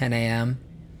probably 10 a.m.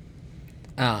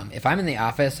 If I'm in the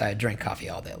office, I drink coffee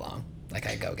all day long. Like,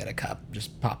 I go get a cup,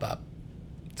 just pop up.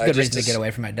 It's a good reason to get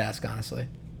away from my desk, honestly.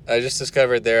 I just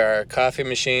discovered there are coffee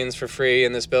machines for free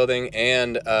in this building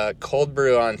and cold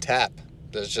brew on tap.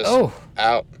 That's just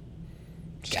out.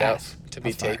 Just Gas. out to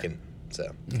be That's fire. taken.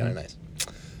 So, kind of nice.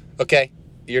 Okay,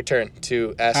 your turn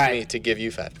to ask me to give you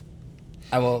 5.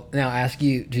 I will now ask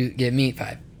you to give me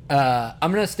 5.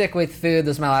 I'm going to stick with food.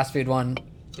 This is my last food one.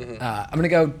 I'm going to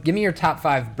go, give me your top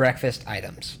 5 breakfast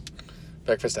items.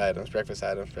 Breakfast items.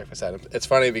 It's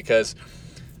funny because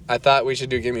I thought we should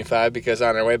do Gimme Five because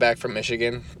on our way back from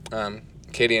Michigan,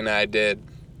 Katie and I did,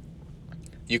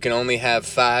 you can only have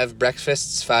 5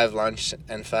 breakfasts, 5 lunch,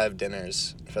 and 5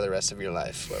 dinners for the rest of your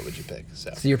life. What would you pick?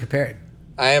 So you're prepared.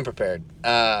 I am prepared.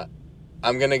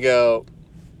 I'm going to go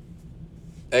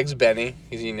Eggs Benny,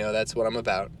 because you know that's what I'm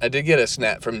about. I did get a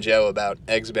snap from Joe about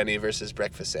Eggs Benny versus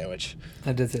breakfast sandwich.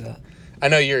 I did see that. I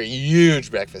know you're a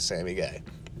huge breakfast Sammy guy.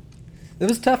 It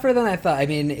was tougher than I thought. I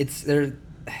mean, they're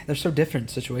so different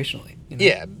situationally. You know?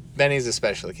 Yeah, Benny's a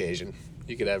special occasion.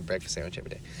 You could have a breakfast sandwich every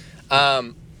day.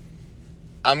 I'm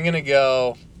going to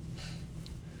go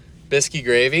biscuit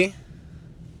gravy.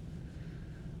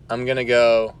 I'm going to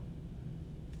go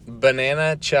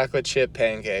banana chocolate chip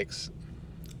pancakes.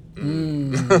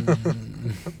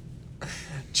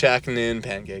 Choc noon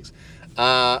pancakes.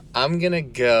 I'm going to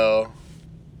go...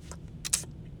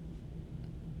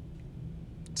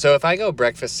 So if I go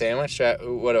breakfast sandwich,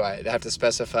 what do I have to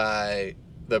specify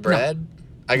the bread? No.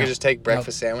 I could just take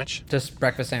breakfast sandwich? Just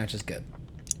breakfast sandwich is good.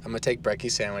 I'm going to take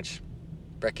brekkie sandwich,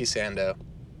 brekkie sando,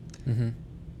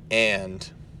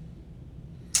 and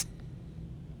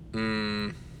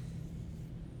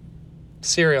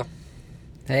cereal.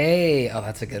 Hey,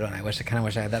 that's a good one. I kind of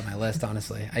wish I had that on my list,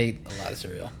 honestly. I eat a lot of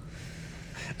cereal.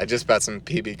 I just bought some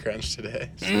PB Crunch today.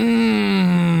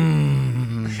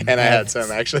 And I had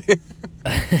some, actually,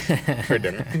 for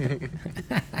dinner.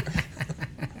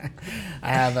 I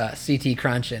have CT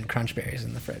Crunch and Crunch Berries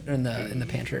in the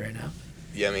pantry right now.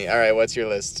 Yummy. All right, what's your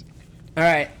list? All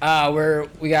right,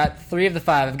 we got 3 of the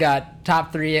 5. I've got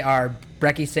top 3 are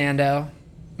brekkie sando,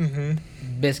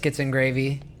 biscuits and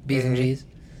gravy, B's and G's,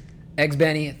 Eggs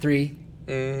Benny at 3.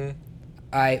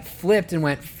 I flipped and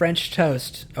went French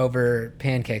toast over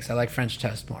pancakes. I like French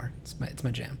toast more. It's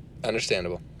my jam.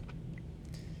 Understandable.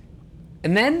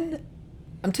 And then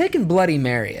I'm taking Bloody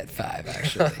Mary at 5,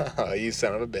 actually. Oh, you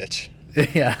son of a bitch.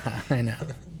 Yeah, I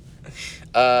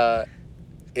know.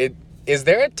 Is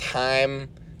there a time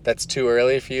that's too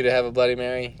early for you to have a Bloody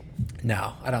Mary?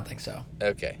 No, I don't think so.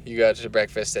 Okay, you go to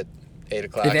breakfast at 8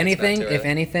 o'clock. If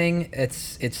anything,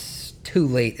 it's too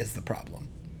late is the problem.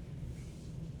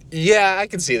 Yeah, I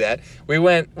can see that. We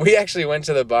actually went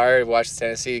to the bar, watched the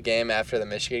Tennessee game after the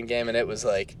Michigan game, and it was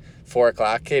like 4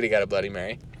 o'clock. Katie got a Bloody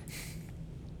Mary.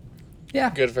 Yeah.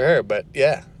 Good for her, but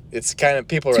yeah, it's kind of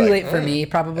people are too like, late for me,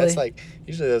 probably. That's like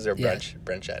usually those are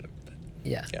brunch items.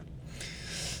 Yeah.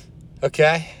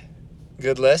 Okay,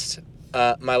 good list.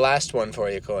 My last one for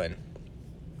you, Coyne.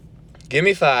 Give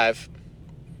me 5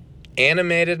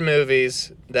 animated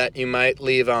movies that you might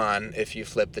leave on if you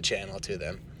flip the channel to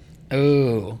them.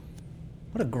 Ooh.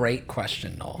 What a great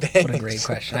question, Noel. What a great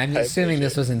question. I'm assuming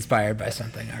this was inspired by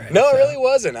something already. No, it really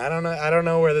wasn't. I don't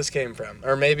know where this came from,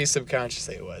 or maybe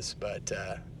subconsciously it was. But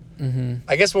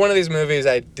I guess one of these movies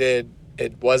it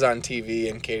was on TV,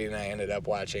 and Katie and I ended up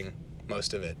watching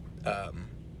most of it.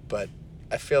 But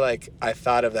I feel like I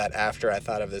thought of that after I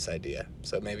thought of this idea,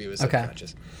 so maybe it was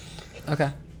subconscious. Okay.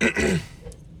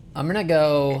 I'm gonna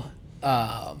go.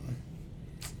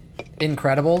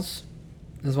 Incredibles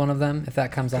is one of them. If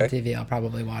that comes on TV, I'll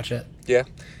probably watch it. Yeah,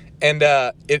 and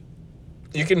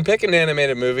you can pick an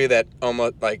animated movie that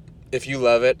almost like if you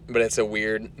love it, but it's a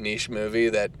weird niche movie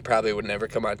that probably would never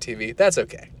come on TV. That's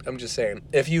okay. I'm just saying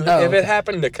if it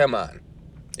happened to come on,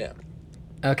 yeah.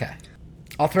 Okay,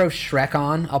 I'll throw Shrek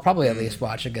on. I'll probably at least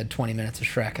watch a good 20 minutes of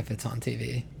Shrek if it's on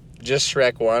TV. Just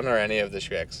Shrek 1 or any of the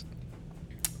Shreks?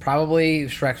 Probably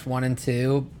Shreks 1 and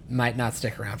 2. Might not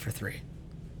stick around for 3.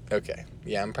 Okay.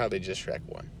 Yeah, I'm probably just Shrek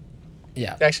 1.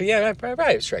 Yeah. Actually, yeah, probably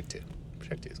Shrek 2.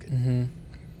 Shrek 2 is good. Mm-hmm.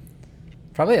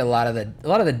 Probably a lot of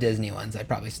the Disney ones I'd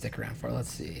probably stick around for. Let's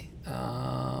see.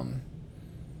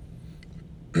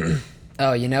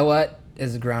 Oh, you know what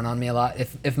has grown on me a lot?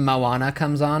 If Moana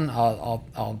comes on,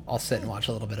 I'll sit and watch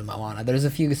a little bit of Moana. There's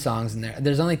a few songs in there.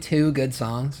 There's only 2 good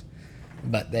songs,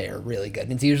 but they are really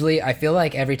good. It's usually, I feel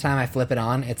like every time I flip it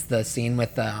on, it's the scene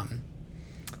with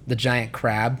the giant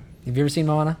crab. Have you ever seen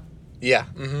Moana? Yeah.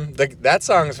 Mm-hmm. That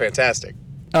song is fantastic.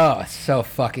 Oh, it's so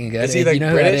fucking good. Is he like you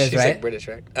know British? Who that is, He's right? like British,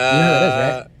 right? You know who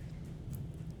that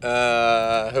is,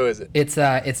 right? Who is it? It's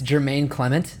Jermaine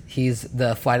Clement. He's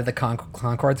the Flight of the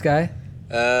Conchords guy.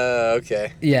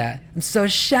 Okay. Yeah. I'm so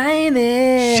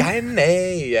shiny.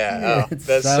 Shiny. Yeah. Oh, It's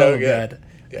that's so good.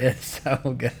 Yeah. It's so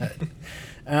good.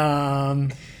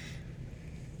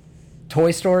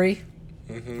 Toy Story.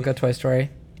 Mm-hmm. We'll go Toy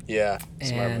Story. Yeah.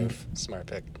 Smart And- move. Smart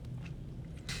pick.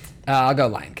 I'll go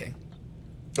Lion King.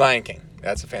 Lion King.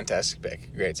 That's a fantastic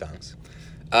pick. Great songs.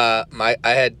 I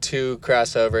had 2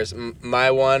 crossovers.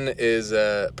 My one is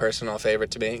a personal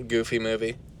favorite to me. Goofy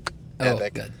movie. Oh,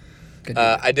 Epic. good.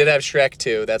 I did have Shrek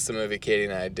 2. That's the movie Katie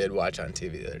and I did watch on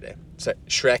TV the other day. So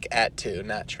Shrek at 2,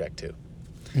 not Shrek 2.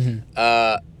 Mm-hmm.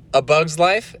 A Bug's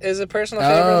Life is a personal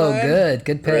favorite. Oh, of mine.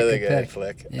 good pick. Really good good pick.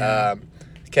 flick. Yeah.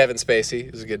 Kevin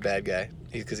Spacey is a good bad guy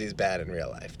because he's bad in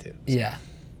real life too. Yeah.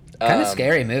 Kind of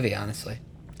scary movie, honestly.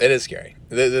 It is scary.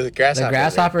 The grasshoppers. The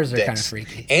grasshoppers are dicks. kind of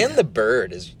freaky. And the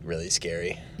bird is really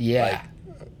scary. Yeah.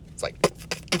 It's like.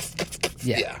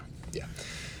 Yeah.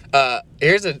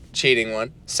 Here's a cheating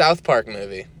one. South Park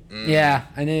movie. Yeah,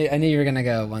 I knew you were gonna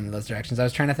go one of those directions. I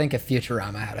was trying to think if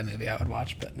Futurama had a movie I would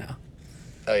watch, but no.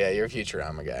 Oh yeah, you're a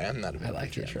Futurama guy. I'm not a big I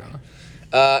like Futurama.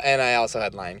 And I also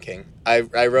had Lion King. I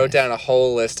wrote down a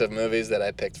whole list of movies that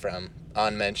I picked from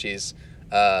on Menchie's.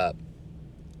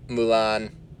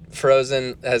 Mulan,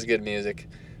 Frozen has good music.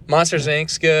 Monsters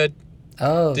Inc.'s good.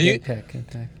 Oh, good pick.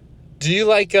 Do you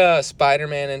like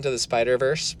Spider-Man Into the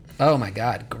Spider-Verse? Oh my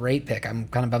God, great pick. I'm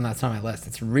kind of bummed that's on my list.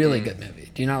 It's a really good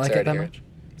movie. Do you not like it that much?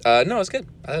 No, it's good.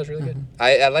 I thought it was really good.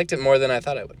 I liked it more than I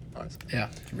thought I would, honestly. Yeah,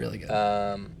 it's really good.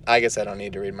 I guess I don't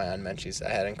need to read my own Menchies. I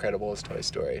had Incredibles, Toy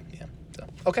Story. Yeah. So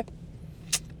okay.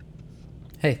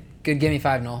 Hey, good Gimme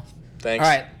Five, Noel. Thanks.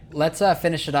 All right, let's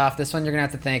finish it off. This one you're gonna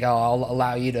have to think. I'll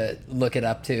allow you to look it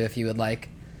up too if you would like.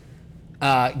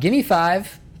 Gimme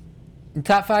Five,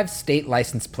 top 5 state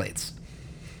license plates.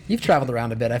 You've traveled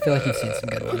around a bit. I feel like you've seen some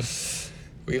good ones.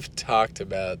 We've talked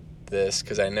about this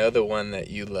because I know the one that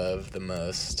you love the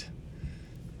most.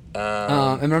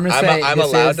 And remember to say I'm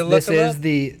allowed to look them up?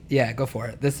 Yeah, go for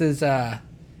it. This is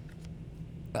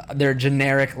their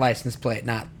generic license plate,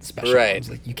 not special ones.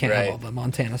 Like you can't have all the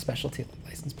Montana specialty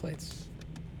license plates.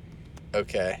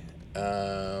 Okay.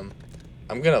 I'm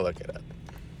gonna look it up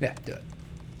Yeah, do it.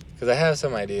 because I have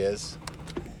some ideas,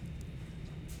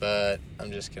 but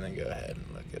I'm just gonna go ahead and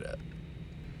look it up.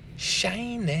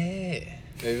 Shiny.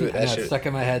 Maybe I know, it's stuck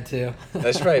in my head too.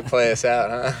 That should probably play us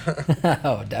out, huh?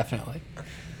 Oh, definitely.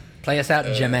 Play us out,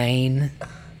 Jermaine.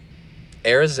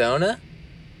 Arizona.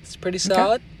 It's pretty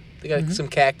solid. They got some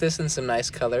cactus and some nice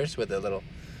colors with a little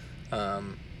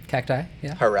Cacti,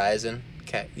 yeah. horizon.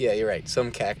 Yeah, you're right. Some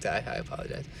cacti. I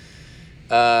apologize.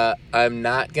 I'm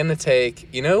not going to take...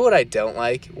 You know what I don't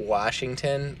like?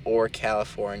 Washington or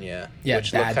California, Yeah,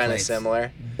 which look bad kind of plates.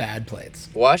 similar. Bad plates.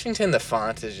 Washington, the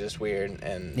font is just weird,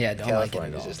 and Yeah, don't like it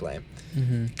California at is just all. lame.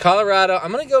 Mm-hmm. Colorado,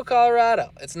 I'm going to go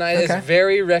Colorado. It's nice. Okay. It's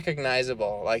very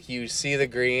recognizable. Like, you see the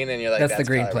green, and you're like, That's the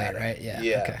green Colorado. plate, right? Yeah.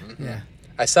 Yeah. Okay. Mhm. Yeah.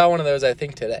 I saw one of those, I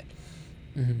think, today.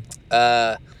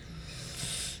 Mm-hmm.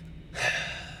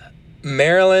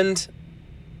 Maryland...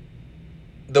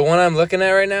 The one I'm looking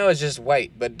at right now is just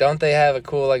white, but don't they have a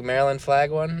cool like Maryland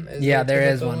flag one? Yeah, there a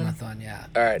is typical one with one. Yeah.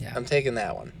 All right, Yeah. I'm taking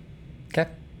that one. Okay.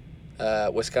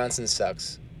 Wisconsin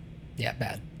sucks. Yeah,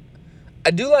 bad.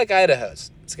 I do like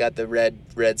Idaho's. It's got the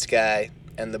red sky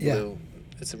and the blue.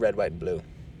 It's the red, white, and blue.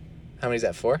 How many is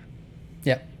that? 4?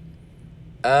 Yep.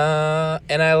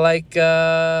 And I like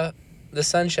the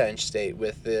Sunshine State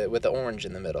with the orange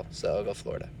in the middle. So I'll go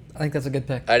Florida. I think that's a good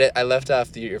pick. I left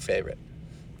off your favorite.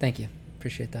 Thank you.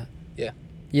 Appreciate that. Yeah.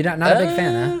 You're not a big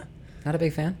fan, huh? Not a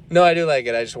big fan? No, I do like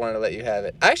it. I just wanted to let you have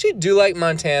it. I actually do like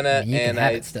Montana. You can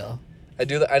have it still. I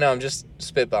do. I know. I'm just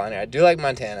spitballing here. I do like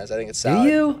Montana's. I think it's solid. Do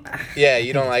you? Yeah,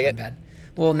 you don't like it? Bad.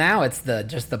 Well, now it's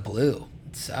just the blue.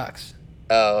 It sucks.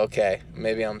 Oh, okay.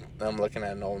 Maybe I'm looking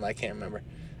at an old one. I can't remember.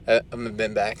 I haven't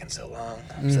been back in so long.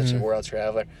 I'm such a world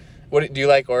traveler. What do you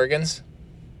like? Oregon's?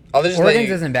 Oregon's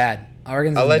isn't bad.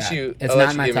 Oregon's isn't bad. It's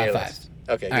not in my top 5.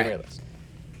 Okay, give me your list.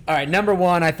 All right, number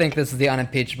 1, I think this is the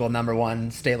unimpeachable number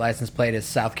 1 state license plate is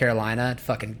South Carolina. It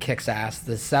fucking kicks ass.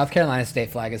 The South Carolina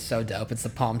state flag is so dope. It's the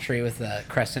palm tree with the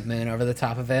crescent moon over the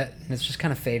top of it, and it's just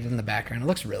kind of faded in the background. It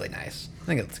looks really nice. I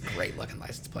think it's a great looking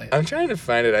license plate. I'm trying to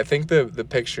find it. I think the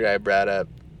picture I brought up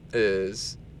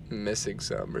is missing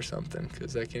some or something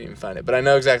because I can't even find it. But I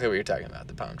know exactly what you're talking about,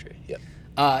 the palm tree.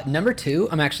 Yep. Number 2,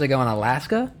 I'm actually going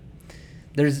Alaska.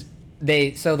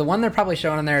 So the one they're probably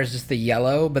showing on there is just the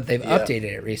yellow, but they've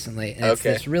updated it recently. And it's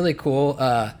this really cool,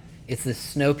 it's this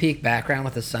snow peak background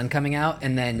with the sun coming out.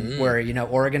 And then where,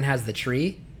 Oregon has the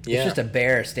tree, it's just a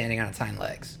bear standing on its hind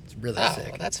legs. It's really sick.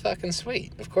 Well, that's fucking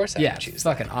sweet. Of course I would choose it's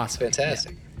fucking awesome.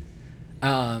 Fantastic.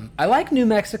 Yeah. I like New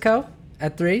Mexico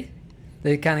at 3.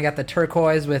 They kind of got the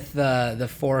turquoise with the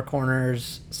 4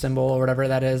 corners symbol or whatever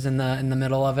that is in the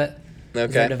middle of it. Okay.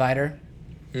 Is their divider.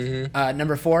 Mm-hmm.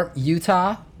 Number 4,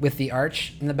 Utah with the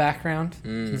arch in the background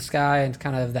in the sky and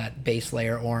kind of that base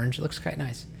layer orange. It looks quite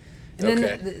nice. And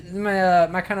then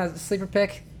my kind of sleeper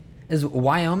pick is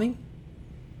Wyoming.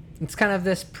 It's kind of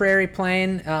this prairie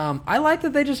plain. I like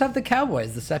that they just have the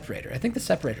Cowboys, the separator. I think the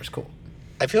separator's cool.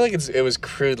 I feel like it was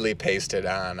crudely pasted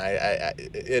on.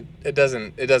 It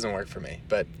doesn't work for me.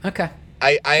 But okay.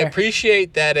 I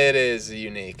appreciate that it is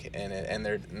unique and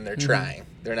they're trying.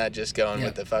 They're not just going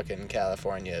with the fucking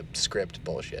California script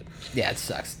bullshit. Yeah, it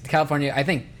sucks. California, I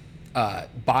think,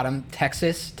 bottom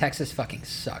Texas fucking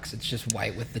sucks. It's just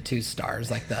white with the 2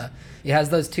 stars. It has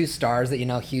those 2 stars that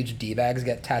huge D-bags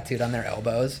get tattooed on their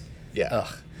elbows. Yeah.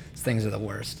 Ugh, these things are the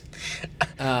worst.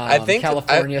 I think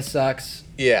California sucks.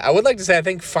 Yeah, I would like to say I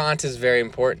think font is very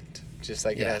important. Just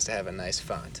it has to have a nice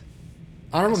font.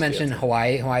 Honorable mention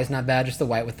Hawaii. Hawaii's not bad. Just the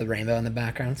white with the rainbow in the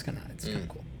background. It's kind of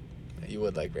cool. You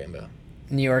would like rainbow.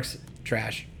 New York's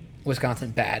trash.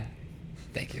 Wisconsin bad.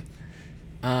 Thank you.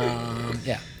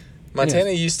 Yeah. Montana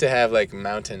used to have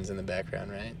mountains in the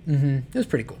background, right? Mm-hmm. It was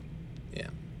pretty cool. Yeah.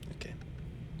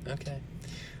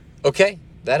 Okay.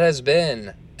 That has been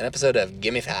an episode of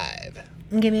Gimme Five.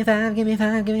 Gimme 5. Gimme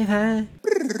 5. Gimme 5.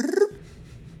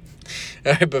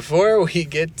 All right. Before we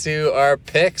get to our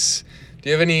picks. Do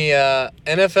you have any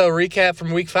NFL recap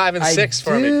from Week 5 and 6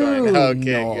 for me, Coyne?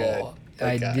 Okay, good.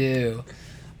 I do.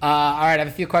 All right, I have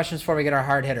a few questions before we get our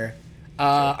hard hitter.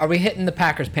 Are we hitting the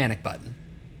Packers panic button?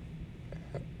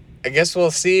 I guess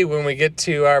we'll see when we get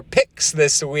to our picks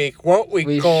this week, won't we,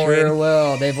 We Coyne? sure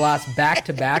will. They've lost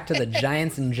back-to-back to the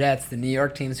Giants and Jets, the New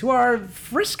York teams, who are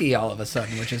frisky all of a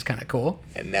sudden, which is kind of cool.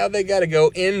 And now they got to go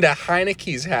into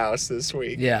Heineke's house this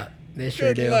week. Yeah, they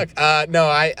sure do. Good luck. No,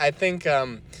 I think...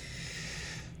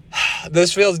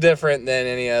 this feels different than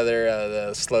any other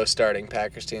the slow starting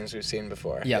Packers teams we've seen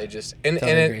before. Yeah, they just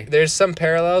agree. There's some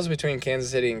parallels between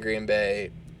Kansas City and Green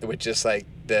Bay, with just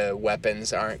the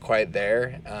weapons aren't quite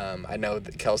there. I know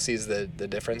that Kelsey's the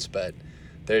difference, but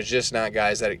there's just not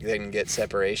guys that they can get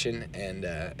separation, and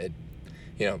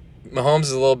Mahomes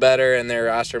is a little better, and their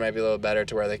roster might be a little better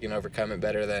to where they can overcome it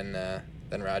better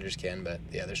than Rodgers can. But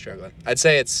yeah, they're struggling. I'd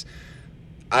say it's.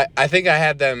 I think I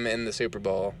had them in the Super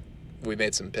Bowl. We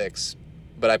made some picks,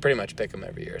 but I pretty much pick them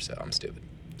every year, so I'm stupid.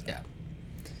 Yeah.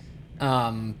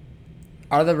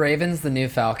 Are the Ravens the new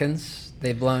Falcons?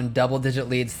 They've blown double-digit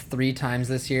leads 3 times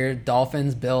this year.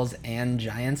 Dolphins, Bills, and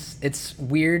Giants. It's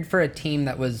weird for a team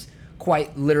that was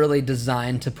quite literally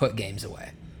designed to put games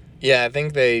away. Yeah, I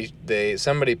think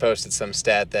somebody posted some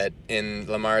stat that in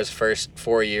Lamar's first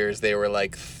 4 years they were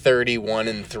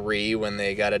 31-3 when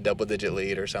they got a double-digit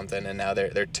lead or something, and now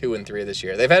they're 2-3 this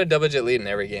year. They've had a double-digit lead in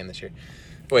every game this year.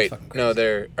 Wait, no, are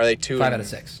they 2? 5 out of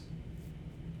 6.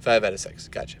 5 out of 6.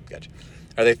 Gotcha.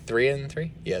 Are they 3-3?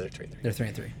 Yeah, they're 3-3. They're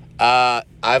 3-3.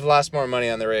 I've lost more money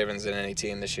on the Ravens than any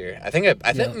team this year. I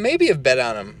think maybe I've bet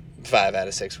on them 5 out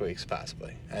of 6 weeks,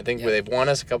 possibly. I think they've won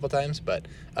us a couple times, but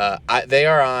they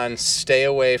are on stay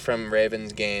away from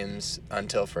Ravens games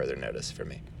until further notice for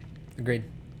me. Agreed.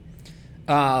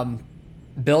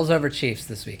 Bills over Chiefs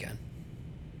this weekend.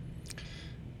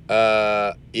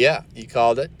 Yeah, you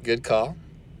called it. Good call.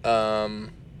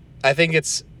 I think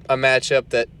it's a matchup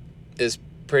that is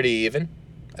pretty even.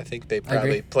 I think they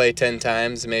probably play 10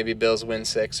 times. Maybe Bills win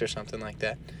 6 or something like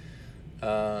that.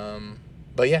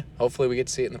 But yeah, hopefully we get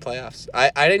to see it in the playoffs.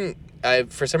 I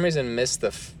for some reason missed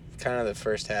the kind of the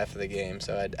first half of the game,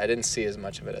 so I didn't see as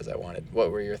much of it as I wanted.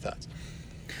 What were your thoughts?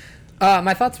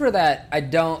 My thoughts were that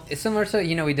it's similar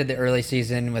to, we did the early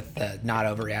season with the not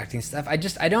overreacting stuff. I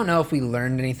don't know if we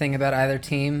learned anything about either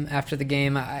team after the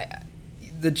game.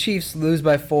 The Chiefs lose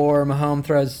by 4. Mahomes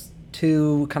throws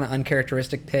 2 kind of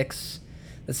uncharacteristic picks.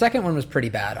 The second one was pretty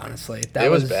bad, honestly. It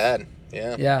was bad,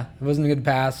 yeah. Yeah, it wasn't a good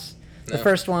pass. No. The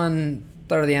first one,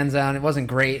 throw to the end zone, it wasn't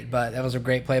great, but that was a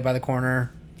great play by the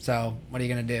corner. So what are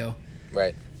you going to do?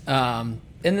 Right. And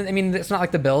then, it's not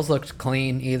like the Bills looked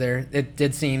clean either. It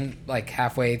did seem like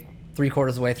halfway, 3/4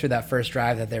 of the way through that first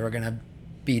drive that they were going to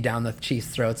be down the Chiefs'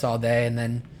 throats all day. And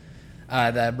then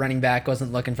the running back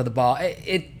wasn't looking for the ball.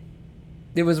 It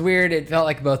was weird. It felt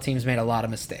like both teams made a lot of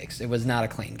mistakes. It was not a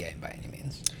clean game by any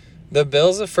means. The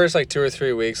Bills the first 2 or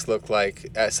 3 weeks looked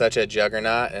like such a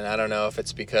juggernaut, and I don't know if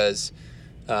it's because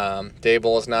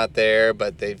Daboll's not there,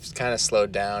 but they've kind of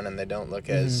slowed down and they don't look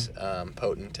as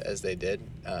potent as they did.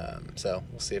 So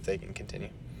we'll see if they can continue.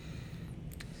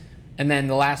 And then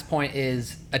the last point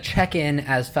is a check-in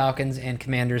as Falcons and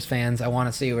Commanders fans. I want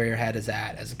to see where your head is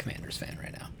at as a Commanders fan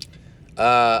right now.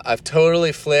 I've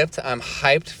totally flipped. I'm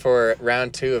hyped for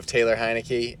round 2 of Taylor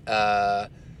Heineke.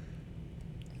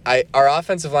 Our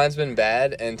offensive line's been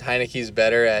bad, and Heineke's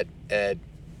better at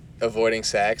avoiding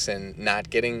sacks and not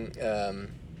getting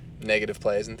negative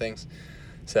plays and things.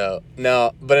 So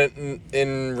no, but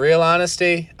in real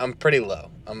honesty, I'm pretty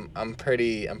low. I'm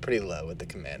pretty low with the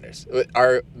Commanders.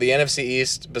 The NFC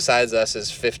East besides us is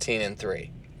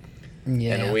 15-3.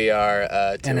 Yeah, and we are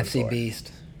NFC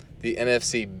Beast. The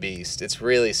NFC Beast. It's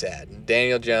really sad.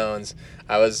 Daniel Jones.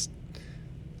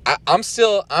 I'm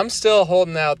still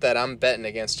holding out that I'm betting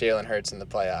against Jalen Hurts in the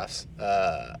playoffs.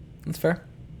 That's fair.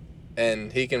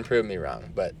 And he can prove me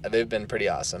wrong, but they've been pretty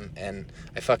awesome, and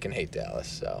I fucking hate Dallas,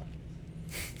 so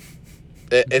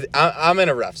I'm in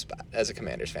a rough spot as a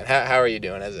Commanders fan. How are you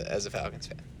doing as a Falcons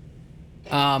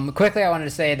fan? Quickly, I wanted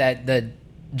to say that the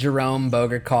Jerome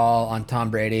Boger call on Tom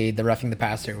Brady, the roughing the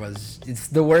passer, it's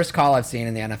the worst call I've seen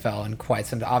in the NFL in quite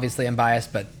some time. Obviously, I'm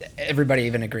biased, but everybody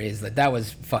even agrees that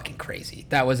was fucking crazy.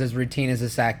 That was as routine as a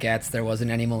sack gets. There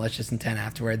wasn't any malicious intent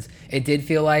afterwards. It did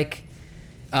feel like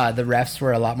the refs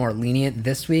were a lot more lenient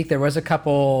this week. There was a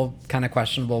couple kind of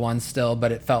questionable ones still,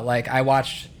 but it felt like I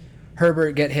watched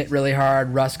Herbert get hit really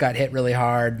hard. Russ got hit really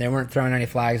hard. They weren't throwing any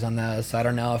flags on those, so I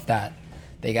don't know if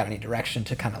they got any direction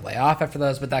to kind of lay off after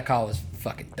those, but that call was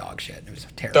fucking dog shit. It was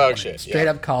terrible. Dog shit, Straight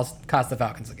up cost the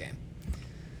Falcons the game.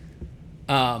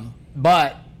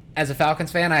 But as a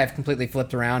Falcons fan, I have completely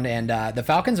flipped around, and the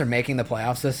Falcons are making the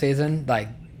playoffs this season. Like,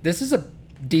 this is a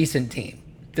decent team.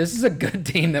 This is a good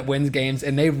team that wins games,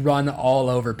 and they run all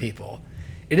over people.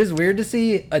 It is weird to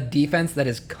see a defense that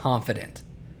is confident.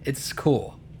 It's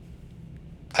cool.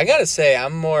 I gotta say,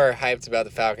 I'm more hyped about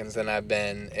the Falcons than I've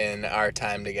been in our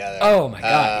time together. Oh my god!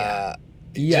 Yeah.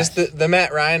 Yes. Just the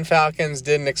Matt Ryan Falcons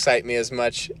didn't excite me as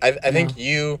much. I think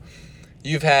you've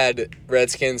had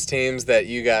Redskins teams that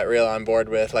you got real on board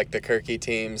with, like the Kirky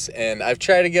teams, and I've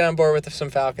tried to get on board with some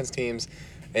Falcons teams,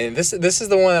 and this is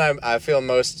the one that I feel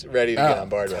most ready to get on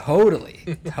board with.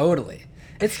 Totally.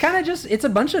 It's kind of it's a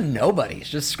bunch of nobodies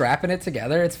just scrapping it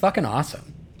together. It's fucking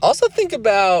awesome. Also think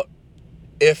about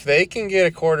if they can get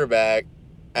a quarterback.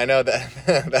 I know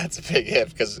that that's a big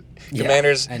if because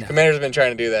Commanders have been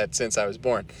trying to do that since I was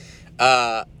born.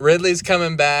 Ridley's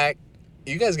coming back.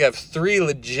 You guys got 3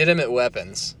 legitimate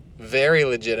weapons, very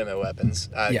legitimate weapons.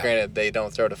 Granted, they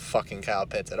don't throw to fucking Kyle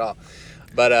Pitts at all,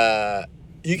 but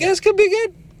you guys could be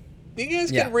good. You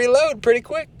guys could reload pretty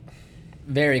quick.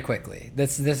 Very quickly.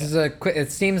 This is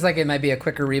it seems like it might be a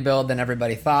quicker rebuild than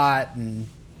everybody thought, and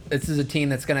this is a team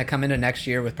that's going to come into next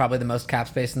year with probably the most cap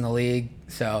space in the league.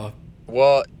 So,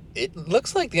 well, it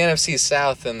looks like the NFC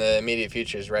South in the immediate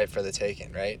future is right for the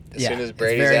taking, right? As soon as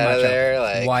Brady's out of there,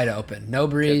 like wide open, no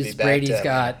Breeze. Brady's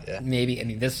got maybe. I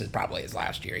mean, this is probably his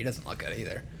last year. He doesn't look good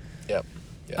either. Yep.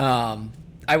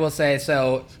 I will say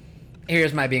so.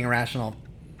 Here's my being irrational.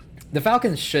 The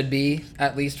Falcons should be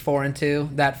at least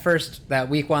 4-2. That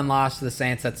week 1 loss to the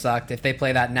Saints that sucked. If they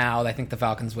play that now, I think the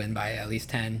Falcons win by at least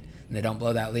 10, and they don't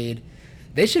blow that lead.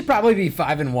 They should probably be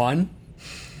 5-1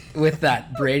 with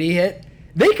that Brady hit.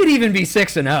 They could even be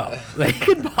 6-0. They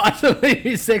could possibly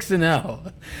be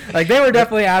 6-0. Like, they were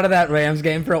definitely out of that Rams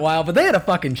game for a while, but they had a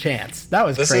fucking chance. That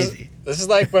was crazy. This is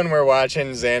like when we're watching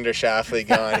Xander Schauffele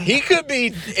going, he could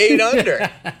be 8 under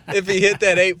if he hit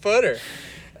that 8-footer.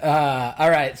 All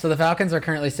right, so the Falcons are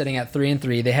currently sitting at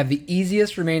 3-3. They have the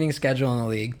easiest remaining schedule in the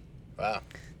league. Wow.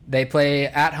 They play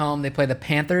at home. They play the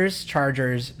Panthers,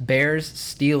 Chargers, Bears,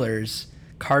 Steelers,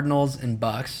 Cardinals, and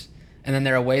Bucks. And then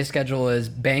their away schedule is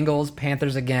Bengals,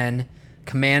 Panthers again,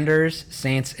 Commanders,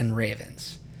 Saints, and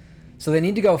Ravens. So they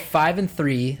need to go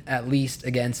 5-3 at least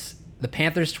against the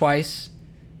Panthers twice,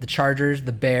 the Chargers,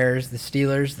 the Bears, the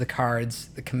Steelers, the Cards,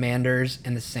 the Commanders,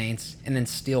 and the Saints, and then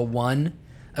steal one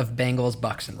of Bengals,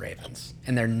 Bucks, and Ravens.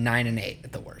 And they're 9-8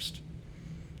 at the worst.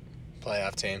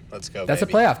 Playoff team. Let's go, That's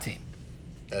baby. a playoff team.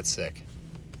 That's sick.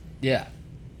 Yeah.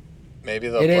 Maybe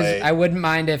they'll It play. is. I wouldn't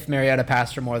mind if Mariota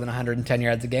passed for more than 110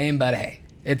 yards a game, but hey,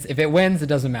 if it wins, it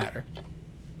doesn't matter.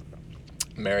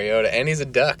 Mariota, and he's a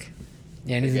duck.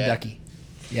 Yeah, and he's Okay. a ducky.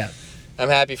 Yeah. I'm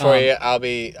happy for you. I'll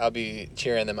be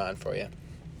cheering them on for you.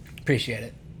 Appreciate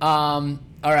it. All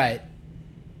right.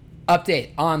 Update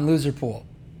on loser pool.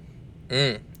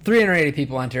 380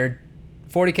 people entered.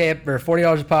 $40K or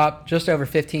 $40 a pop, just over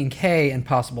 $15K in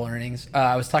possible earnings.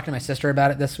 I was talking to my sister about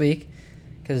it this week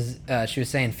because she was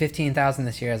saying $15,000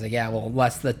 this year. I was like, yeah, well,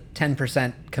 less the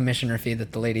 10% commissioner fee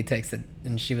that the lady takes.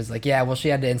 And she was like, yeah, well, she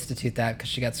had to institute that because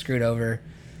she got screwed over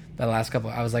by the last couple.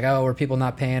 I was like, oh, were people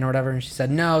not paying or whatever? And she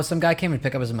said, no, some guy came and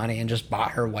picked up his money and just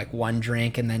bought her like one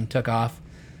drink and then took off.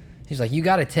 He's like, you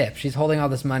got to tip. She's holding all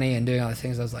this money and doing all these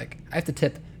things. I was like, I have to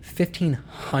tip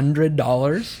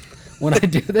 $1,500 when I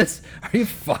do this? Are you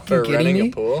fucking For kidding renting me?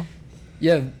 a pool?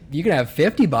 Yeah, you can have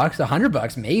 $50,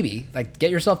 $100 maybe. Like,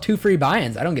 get yourself 2 free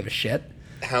buy-ins. I don't give a shit.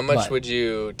 How much But- would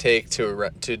you take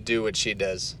to do what she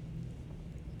does?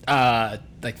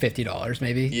 Like $50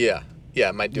 maybe. Yeah. Yeah,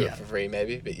 I might do Yeah. it for free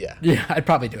maybe, but yeah. Yeah, I'd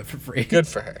probably do it for free. Good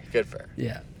for her. Good for her.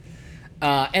 Yeah.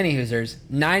 Any Hoosers,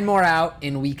 9 more out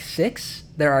in week 6.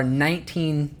 There are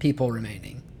 19 people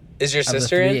remaining. Is your Of the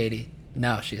sister in? 380.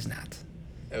 No, she's not.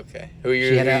 Okay. Who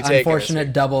She had who an you taking this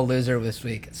unfortunate double loser this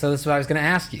week. So this is what I was going to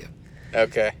ask you. week?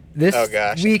 Okay. This oh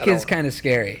gosh. week I don't- is kind of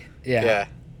scary. Yeah.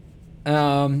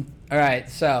 All right,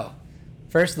 so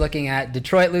first looking at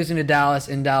Detroit losing to Dallas.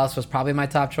 In Dallas was probably my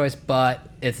top choice, but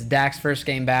it's Dak's first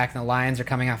game back, and the Lions are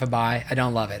coming off a bye. I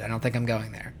don't love it. I don't think I'm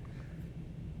going there.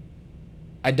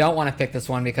 I don't want to pick this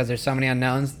one because there's so many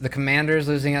unknowns. The Commanders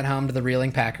losing at home to the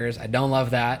reeling Packers. I don't love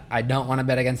that. I don't want to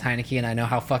bet against Heineke, and I know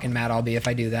how fucking mad I'll be if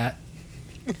I do that.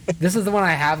 This is the one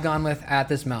I have gone with at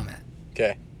this moment.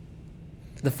 Okay.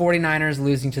 The 49ers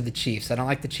losing to the Chiefs. I don't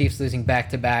like the Chiefs losing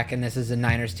back-to-back, and this is a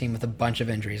Niners team with a bunch of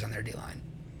injuries on their D-line.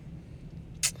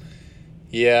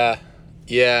 Yeah.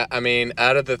 Yeah, I mean,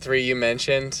 out of the 3 you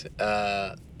mentioned,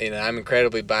 I'm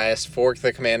incredibly biased for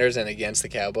the Commanders and against the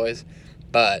Cowboys,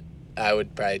 but I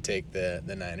would probably take the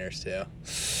Niners too.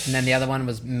 And then the other one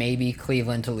was maybe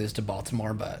Cleveland to lose to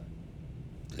Baltimore, but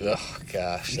Oh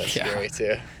gosh, that's Yeah. scary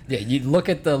too. yeah, you look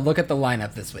at the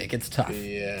lineup this week. It's tough.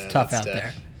 Yeah, It's tough that's out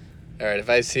there. All right, if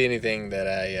I see anything that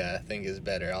I think is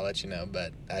better, I'll let you know.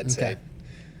 But I'd say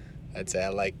I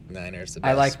like Niners the best.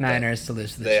 I like but Niners to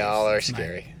lose to the They Chiefs. all are That's my-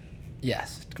 scary.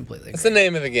 Yes, completely. That's the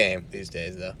name of the game these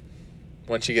days, though.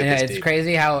 Once you get Yeah, this it's deep.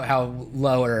 crazy how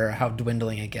low or how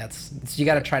dwindling it gets. You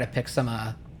got to try to pick some.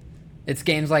 It's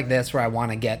games like this where I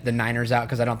want to get the Niners out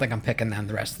because I don't think I'm picking them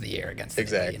the rest of the year against the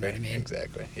Exactly. You know what I mean?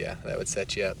 Exactly. Yeah, that would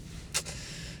set you up.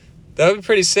 That would be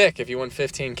pretty sick if you won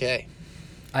 $15K.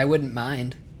 I wouldn't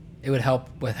mind. It would help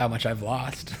with how much I've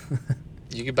lost.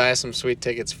 You could buy some sweet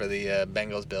tickets for the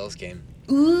Bengals-Bills game.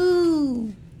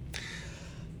 Ooh.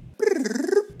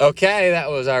 Okay,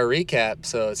 that was our recap.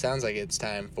 So it sounds like it's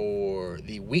time for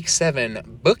the Week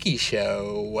 7 Bookie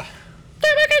Show.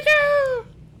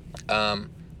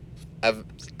 I've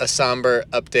a somber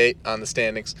update on the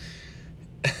standings.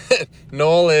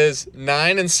 Knoll is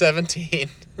 9-17.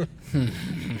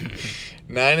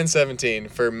 9-17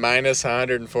 for minus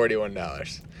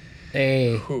 $141.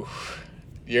 Hey. Whew.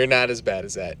 You're not as bad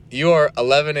as that. You are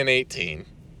 11-18.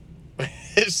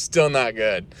 It's still not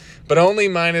good, but only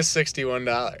minus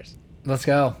 $61. Let's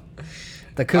go.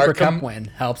 The Cooper Our Cup win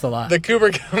helps a lot. The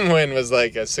Cooper Cup win was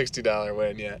like a $60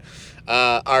 win, yeah.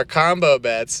 Our combo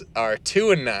bets are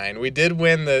 2-9. We did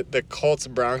win the Colts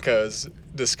Broncos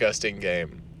disgusting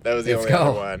game. That was the Let's only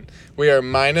other go. one. We are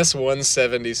minus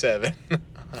 177.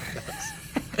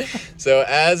 So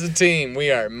as a team, we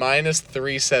are minus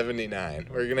 379.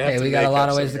 We're gonna have Hey, to. we got make a lot up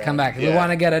of some ways to come ground. back. We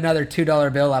want to get another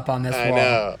 $2 bill up on this I wall.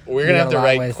 know. We're We gonna got have a to lot of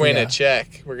ways write to Quinn a go.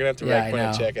 check. We're gonna have to Yeah, write I Quinn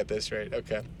a know. check at this rate.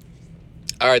 Okay.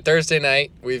 All right, Thursday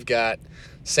night we've got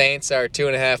Saints are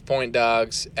 2.5-point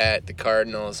dogs at the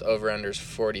Cardinals. Over-under's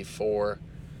 44.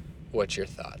 What's your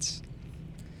thoughts?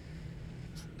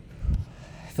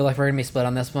 I feel like we're going to be split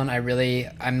on this one.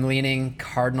 I'm leaning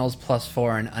Cardinals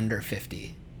 +4 and under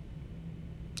 50.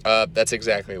 That's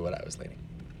exactly what I was leaning.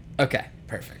 Okay,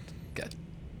 perfect. Good.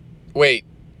 Wait.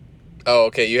 Oh,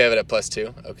 okay. You have it at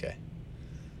 +2? Okay.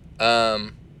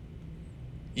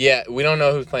 Yeah, we don't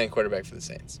know who's playing quarterback for the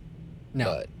Saints. No,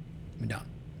 but we don't.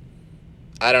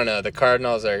 I don't know. The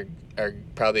Cardinals are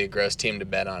probably a gross team to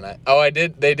bet on.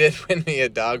 They did win me a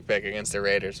dog pick against the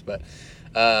Raiders, but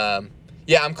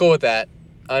yeah, I'm cool with that.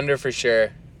 Under for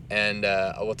sure, and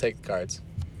we'll take the Cards.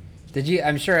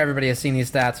 I'm sure everybody has seen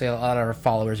these stats. We have a lot of our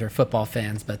followers are football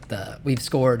fans, but we've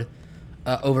scored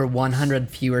over 100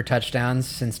 fewer touchdowns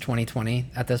since 2020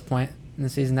 at this point in the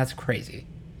season. That's crazy.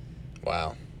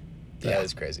 Wow. That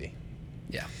is crazy.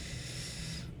 Yeah.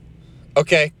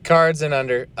 Okay, Cards and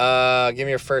under. Give me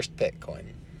your first pick,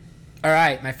 Coyne. All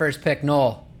right, my first pick,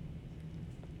 Knoll.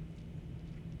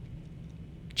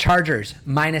 Chargers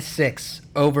 -6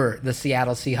 over the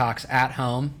Seattle Seahawks at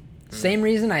home. Same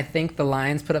reason I think the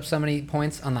Lions put up so many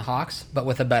points on the Hawks, but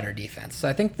with a better defense. So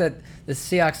I think that the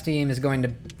Seahawks team is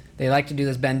they like to do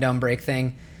this bend, don't break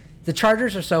thing. The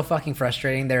Chargers are so fucking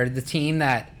frustrating. They're the team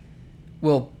that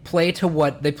will play to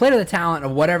the talent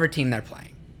of whatever team they're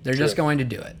playing. They're just going to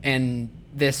do it. And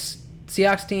this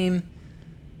Seahawks team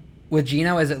with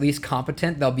Geno is at least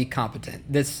competent. They'll be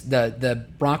competent. The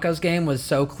Broncos game was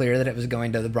so clear that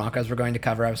the Broncos were going to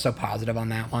cover. I was so positive on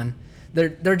that one.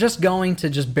 They're just going to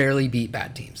just barely beat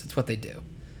bad teams. That's what they do.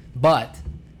 But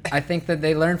I think that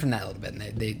they learned from that a little bit, and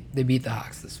they beat the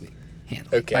Hawks this week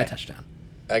handily by a touchdown.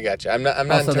 I got you. I'm not.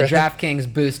 Also, the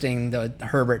DraftKings boosting the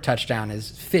Herbert touchdown is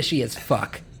fishy as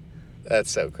fuck. That's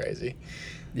so crazy.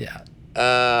 Yeah.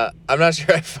 I'm not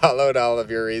sure I followed all of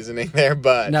your reasoning there,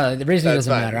 but no, the reasoning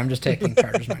doesn't matter. I'm just taking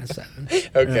Chargers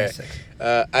 -7. Okay.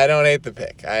 I don't hate the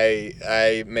pick.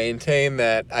 I maintain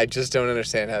that I just don't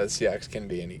understand how the Seahawks can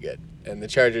be any good, and the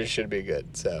Chargers should be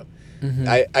good. So,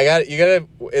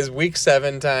 is week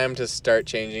 7 time to start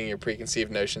changing your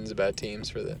preconceived notions about teams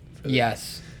for the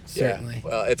Yes, certainly. Yeah,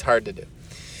 well, it's hard to do.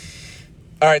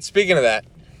 All right. Speaking of that,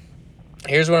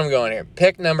 here's where I'm going here.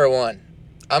 Pick number 1.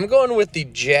 I'm going with the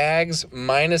Jags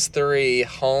 -3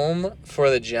 home for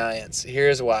the Giants.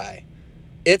 Here's why.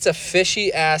 It's a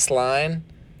fishy-ass line.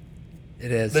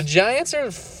 It is. The Giants are,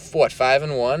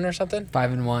 5-1 or something?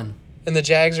 5-1. And the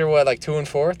Jags are,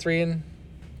 2-4?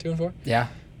 2-4? Yeah.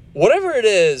 Whatever it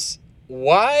is,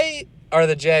 why are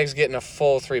the Jags getting a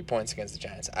full 3 points against the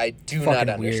Giants? I do not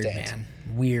understand. Weird, man.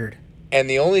 Weird. And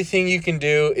the only thing you can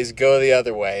do is go the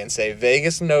other way and say,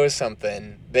 Vegas knows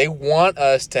something. They want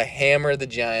us to hammer the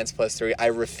Giants +3. I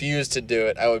refuse to do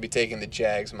it. I would be taking the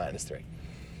Jags -3.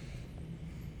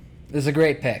 This is a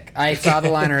great pick. I saw the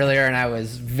line earlier, and I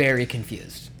was very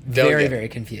confused. Very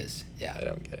confused. Yeah. I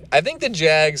don't get it. I think the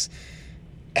Jags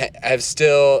have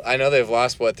still, I know they've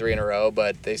lost, 3 in a row,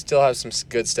 but they still have some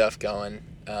good stuff going.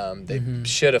 They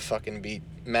should have fucking beat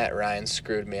Matt Ryan.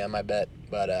 Screwed me on my bet,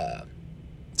 but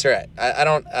it's all right. I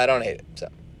don't hate it. So.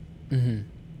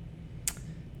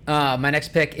 My next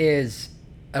pick is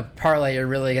a parlay you're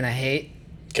really gonna hate.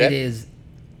 Okay. It is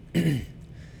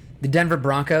the Denver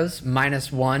Broncos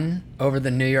 -1 over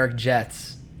the New York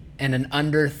Jets, and an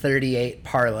under 38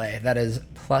 parlay that is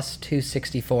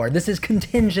 +264. This is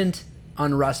contingent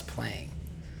on Russ playing.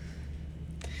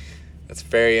 That's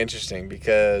very interesting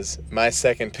because my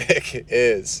second pick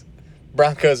is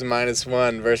Broncos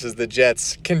 -1 versus the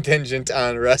Jets, contingent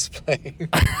on Russ playing.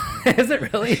 Is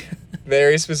it really?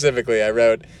 Very specifically, I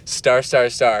wrote ****.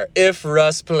 If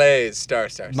Russ plays,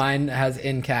 ****. Mine has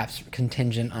in caps,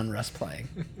 contingent on Russ playing.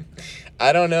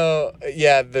 I don't know.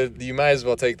 Yeah, you might as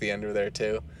well take the under there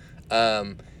too.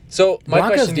 So my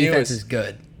Broncos question to you defense is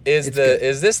good.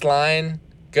 Is this line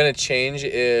gonna change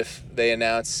if they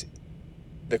announce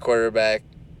the quarterback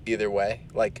either way?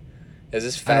 Like, is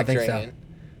this factoring in?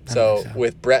 So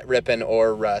with Brett Rippon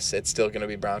or Russ, it's still going to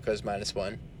be Broncos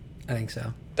 -1. I think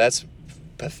so. That's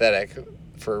pathetic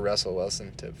for Russell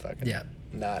Wilson to fucking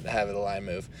not have the line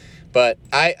move. But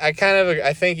I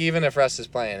think even if Russ is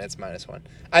playing, it's -1.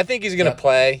 I think he's going to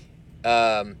play,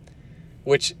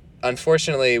 which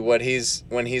unfortunately when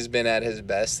he's been at his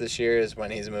best this year is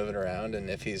when he's moving around, and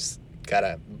if he's got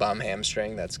a bum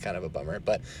hamstring, that's kind of a bummer.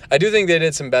 But I do think they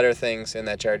did some better things in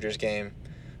that Chargers game.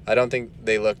 I don't think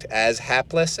they looked as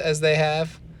hapless as they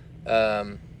have.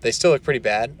 They still look pretty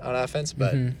bad on offense,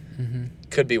 but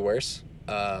could be worse.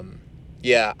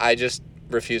 I just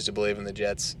refuse to believe in the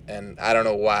Jets, and I don't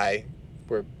know why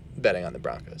we're betting on the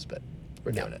Broncos, but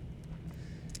we're doing it.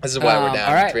 This is why we're down.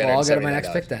 All right, well, I'll go to my $379.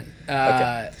 next pick then.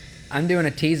 Okay. I'm doing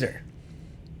a teaser.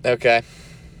 Okay.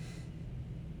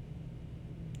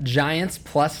 Giants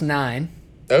 +9.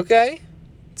 Okay.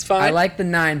 It's fine. I like the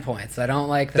 9 points. I don't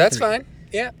like the That's 3. fine.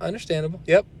 Yeah, understandable.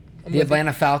 Yep. I'm The with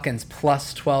Atlanta Falcons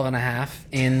 +12.5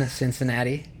 in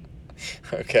Cincinnati.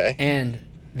 you. Okay. And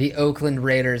the Oakland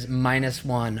Raiders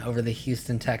 -1 over the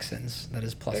Houston Texans. That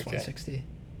is +160.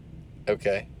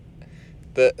 Okay.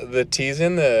 The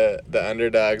teasing the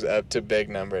underdogs up to big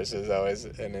numbers is always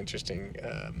an interesting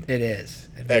It is.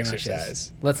 It very much exercise.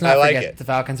 is. Let's not I like forget it. the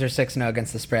Falcons are 6-0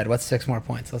 against the spread. What's 6 more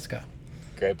points? Let's go.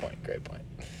 Great point.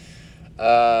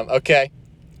 Okay.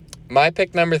 My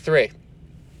pick number 3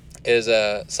 is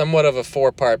somewhat of a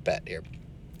 4-part bet here.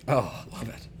 Oh, love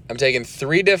it. I'm taking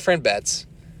 3 different bets,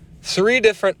 3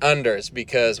 different unders,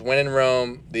 because when in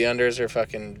Rome, the unders are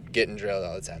fucking getting drilled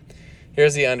all the time.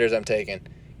 Here's the unders I'm taking.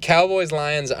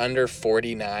 Cowboys-Lions under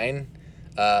 49.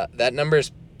 That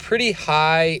number's pretty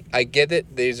high. I get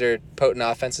it. These are potent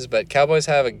offenses, but Cowboys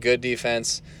have a good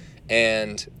defense,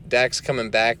 and Dak's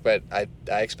coming back, but I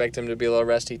expect him to be a little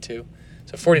rusty too.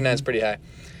 So 49 is pretty high.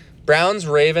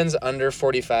 Browns-Ravens under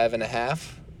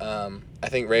 45.5. I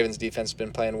think Ravens' defense has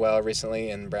been playing well recently,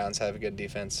 and Browns have a good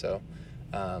defense. So,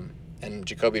 and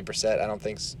Jacoby Brissett, I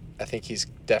think he's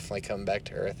definitely coming back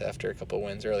to earth after a couple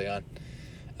wins early on.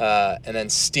 And then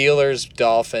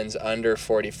Steelers-Dolphins under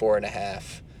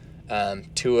 44.5.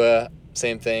 Tua,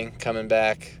 same thing, coming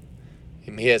back.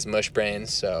 He has mush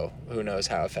brains, so who knows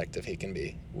how effective he can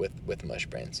be with mush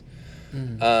brains.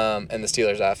 And the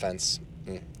Steelers' offense,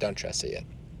 don't trust it yet.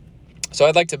 So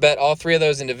I'd like to bet all 3 of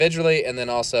those individually, and then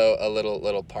also a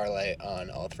little parlay on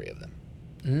all 3 of them.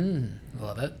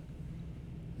 Love it.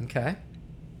 Okay.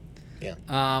 Yeah.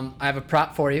 I have a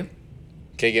prop for you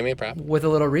Okay, give me a prop. with a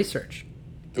little research.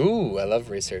 Ooh, I love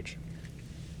research.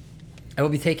 I will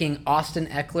be taking Austin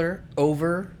Eckler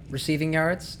over receiving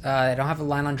yards. I don't have a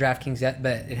line on DraftKings yet,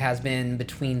 but it has been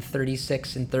between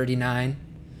 36 and 39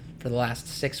 for the last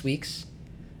 6 weeks.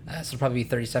 So it'll probably be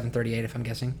 37, 38 if I'm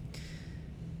guessing.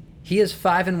 He is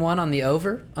 5-1 on the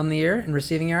over on the year in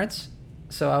receiving yards,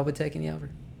 so I'll be taking the over.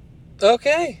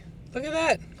 Okay, look at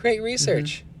that. Great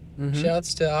research.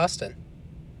 Shouts to Austin.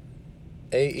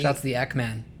 A-E. Shouts to the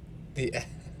Eckman.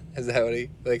 Is that what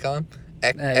they call him? Yeah,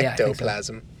 I think so.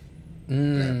 Ectoplasm.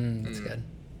 That's good.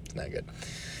 It's not good.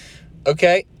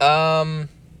 Okay.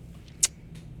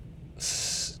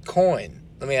 Coyne,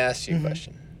 let me ask you a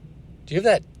question. Do you have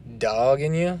that dog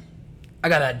in you? I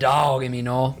got that dog in me,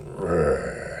 Knoll.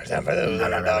 Time for those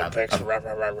dog picks.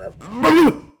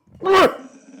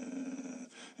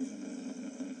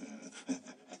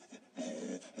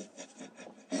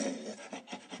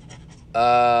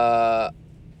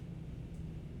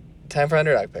 Time for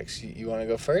underdog picks. You want to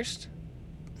go first?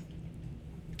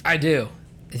 I do,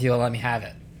 if you'll let me have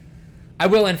it. I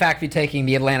will, in fact, be taking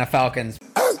the Atlanta Falcons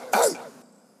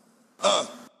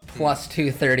plus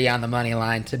 230 on the money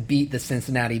line to beat the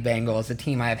Cincinnati Bengals, a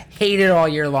team I've hated all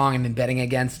year long and been betting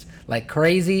against like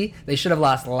crazy. They should have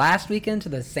lost last weekend to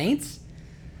the Saints,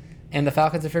 and the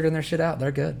Falcons are figuring their shit out.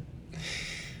 They're good.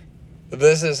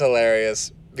 This is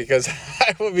hilarious because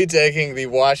I will be taking the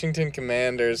Washington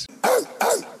Commanders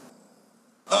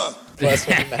plus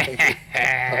 190.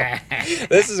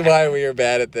 This is why we are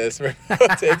bad at this. We're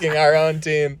taking our own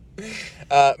team.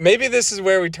 Maybe this is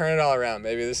where we turn it all around.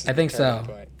 Maybe this is I think the turning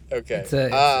so. point. Okay.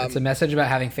 It's a message about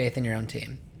having faith in your own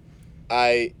team.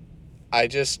 I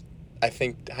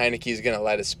think Heineke's going to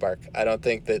light a spark. I don't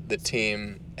think that the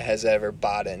team has ever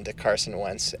bought into Carson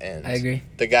Wentz, and I agree.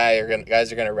 The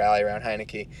guys are going to rally around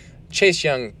Heineke. Chase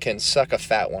Young can suck a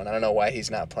fat one. I don't know why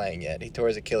he's not playing yet. He tore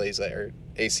his Achilles or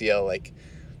ACL like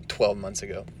 12 months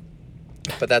ago.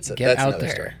 But that's another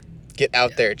story. Get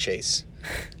out there, Chase.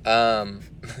 I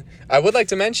would like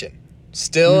to mention,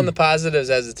 still in the positives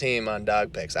as a team on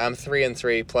dog picks. I'm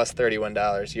 3-3 plus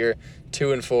 $31. You're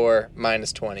 2-4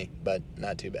 minus 20, but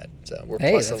not too bad. So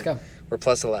let's go. We're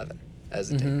plus 11 as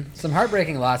a team. Some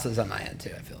heartbreaking losses on my end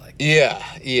too, I feel like.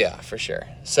 Yeah, for sure.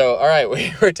 So all right,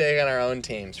 we're taking our own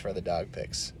teams for the dog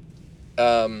picks.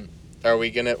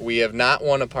 We have not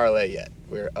won a parlay yet.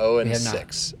 We're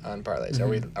 0-6 on parlays.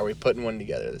 Are we putting one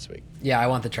together this week? Yeah, I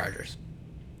want the Chargers.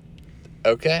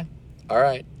 Okay. All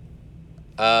right.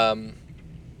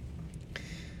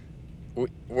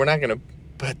 We're not going to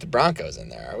put the Broncos in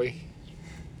there, are we?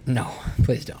 No,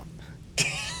 please don't.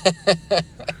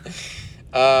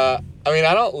 I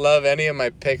don't love any of my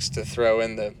picks to throw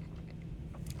in the.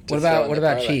 What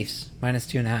about Chiefs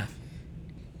minus 2.5?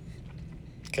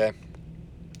 Okay.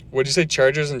 What'd you say?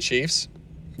 Chargers and Chiefs?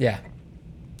 Yeah.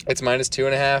 It's minus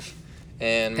 2.5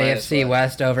 and minus AFC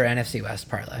West over NFC West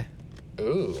parlay.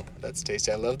 Ooh, that's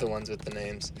tasty. I love the ones with the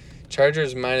names.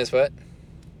 Chargers minus what?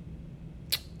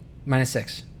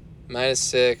 -6.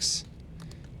 -6.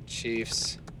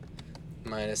 Chiefs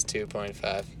minus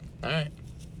 2.5. All right.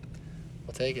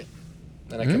 We'll take it.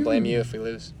 Then I can blame you if we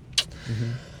lose.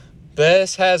 Mm-hmm.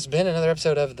 This has been another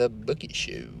episode of The Bookie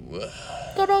Show.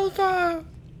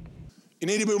 You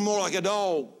need to be more like a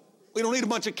dog. We don't need a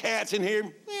bunch of cats in here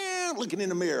looking in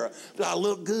the mirror. Do I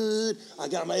look good? I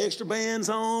got my extra bands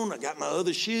on. I got my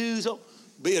other shoes on.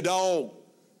 Be a dog.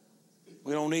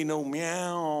 We don't need no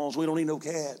meows. We don't need no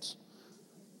cats.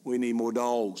 We need more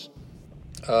dogs.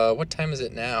 What time is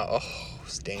it now? Oh,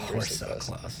 it's dangerously We're so close.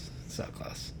 close. So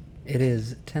close. It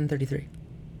is 10:33.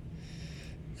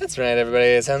 That's right, everybody.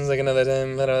 It sounds like another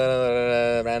time.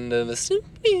 Random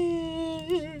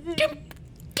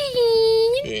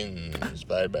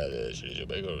inspired by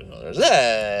the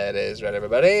That is right,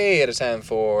 everybody. It is time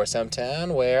for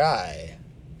Stumptown, where I,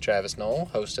 Travis Knoll,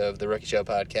 host of the Rookie Show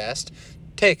podcast,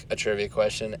 take a trivia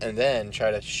question and then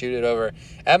try to shoot it over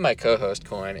at my co-host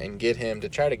Coyne and get him to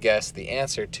try to guess the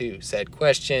answer to said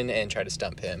question and try to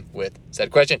stump him with said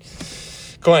question.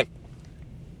 Coyne.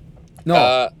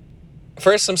 No.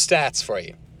 First, some stats for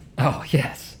you. Oh,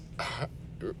 yes.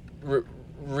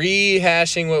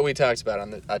 Rehashing what we talked about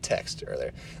on a text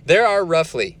earlier. There are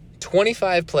roughly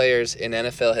 25 players in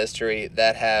NFL history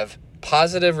that have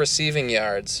positive receiving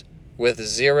yards with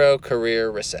 0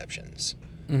 career receptions.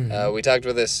 Mm-hmm. We talked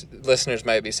about this. Listeners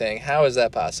might be saying, how is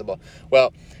that possible?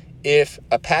 Well, if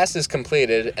a pass is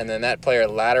completed and then that player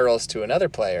laterals to another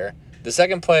player, the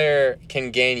second player can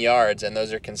gain yards, and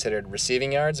those are considered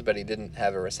receiving yards, but he didn't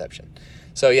have a reception.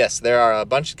 So, yes, there are a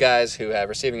bunch of guys who have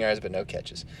receiving yards but no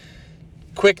catches.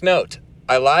 Quick note,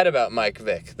 I lied about Mike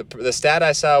Vick. The stat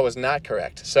I saw was not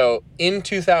correct. So, in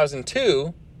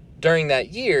 2002, during that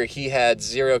year, he had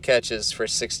 0 catches for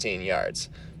 16 yards.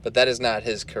 But that is not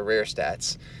his career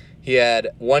stats. He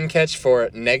had 1 catch for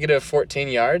negative 14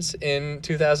 yards in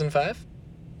 2005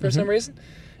 for some reason.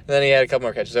 And then he had a couple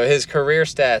more catches. So his career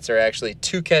stats are actually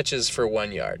 2 catches for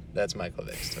 1 yard. That's Michael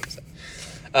Vick's.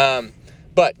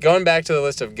 But going back to the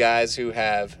list of guys who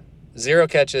have 0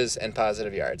 catches and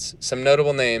positive yards, some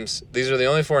notable names. These are the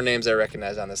only 4 names I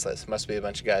recognize on this list. Must be a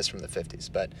bunch of guys from the 50s.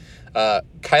 But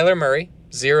Kyler Murray,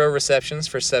 0 receptions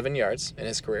for 7 yards in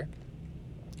his career.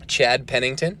 Chad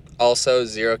Pennington, also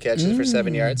 0 catches for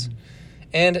 7 yards.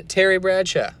 And Terry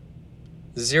Bradshaw,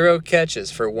 0 catches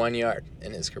for 1 yard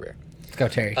in his career. Let's go,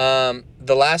 Terry.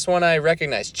 The last one I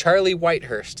recognize, Charlie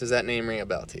Whitehurst. Does that name ring a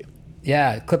bell to you?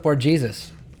 Yeah, Clipboard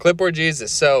Jesus. Clipboard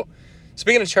Jesus. So,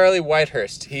 speaking of Charlie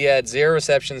Whitehurst, he had 0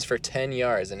 receptions for 10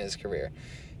 yards in his career.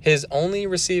 His only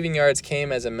receiving yards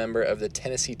came as a member of the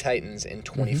Tennessee Titans in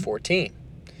 2014.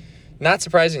 Not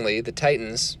surprisingly, the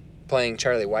Titans, playing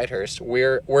Charlie Whitehurst,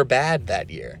 were bad that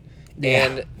year. Yeah.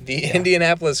 And the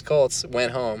Indianapolis Colts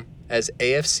went home as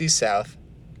AFC South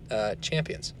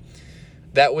champions.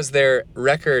 That was their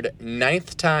record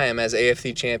 9th time as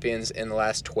AFC champions in the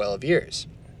last 12 years.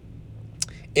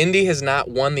 Indy has not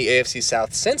won the AFC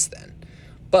South since then,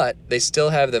 but they still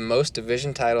have the most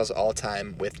division titles all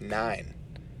time with 9.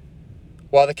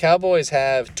 While the Cowboys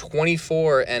have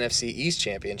 24 NFC East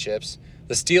championships,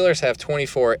 the Steelers have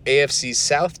 24 AFC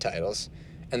South titles,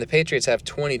 and the Patriots have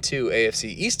 22 AFC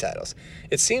East titles.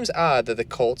 It seems odd that the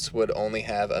Colts would only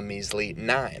have a measly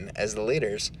 9 as the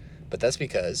leaders, but that's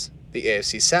because the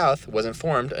AFC South wasn't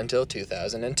formed until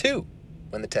 2002,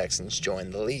 when the Texans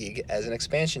joined the league as an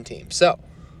expansion team. So,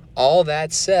 all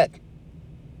that said,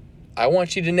 I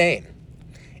want you to name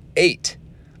 8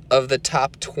 of the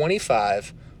top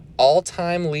 25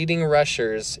 all-time leading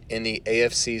rushers in the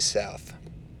AFC South.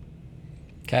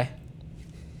 Okay.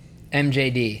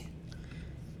 MJD.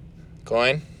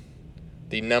 Coyne,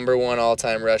 the number 1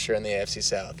 all-time rusher in the AFC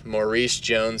South, Maurice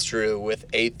Jones-Drew with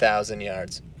 8,000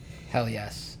 yards. Hell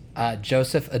yes.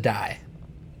 Joseph Adai.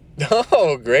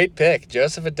 Oh, great pick.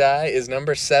 Joseph Adai is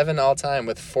number 7 all-time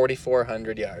with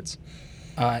 4,400 yards.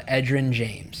 Edgerrin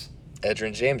James.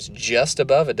 Edgerrin James just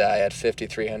above Adai at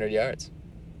 5,300 yards.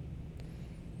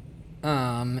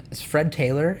 Is Fred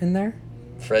Taylor in there?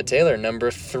 Fred Taylor,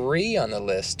 number 3 on the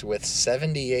list with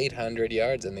 7,800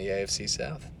 yards in the AFC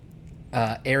South.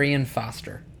 Arian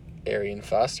Foster. Arian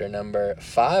Foster, number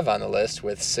 5 on the list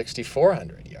with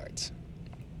 6,400 yards.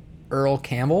 Earl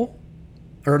Campbell?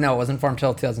 Or no, it wasn't formed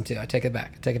until 2002. I take it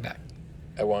back.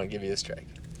 I won't give you the strike.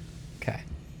 Okay.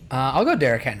 I'll go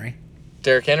Derrick Henry.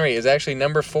 Derrick Henry is actually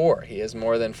number 4. He has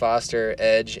more than Foster,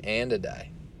 Edge, and Adai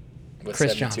with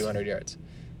Chris 7,200 Johnson. yards.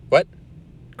 What?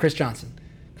 Chris Johnson.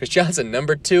 Chris Johnson,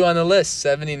 number 2 on the list,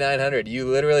 7,900. You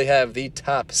literally have the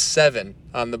top 7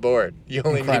 on the board. You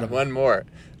only need one more.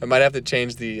 I might have to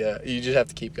change the. You just have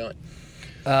to keep going.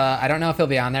 I don't know if he'll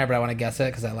be on there, but I want to guess it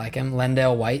because I like him.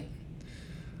 Lendale White.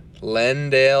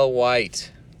 Lendale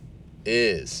White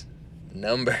is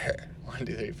number 1,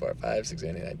 2, 3, 4, 5, 6,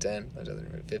 7, 8, 9,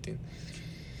 10, 15.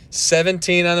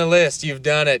 17 on the list. You've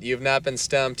done it. You've not been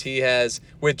stumped. He has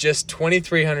with just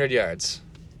 2,300 yards.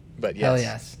 But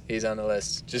yes, he's on the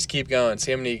list. Just keep going. See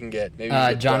how many you can get. Maybe you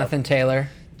get Jonathan 12. Taylor.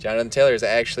 Jonathan Taylor is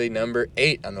actually number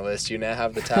 8 on the list. You now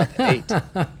have the top 8.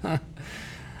 I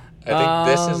think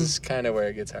this is kind of where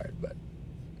it gets hard, but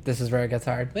this is where it gets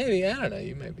hard. Maybe, I don't know.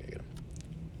 You might be good.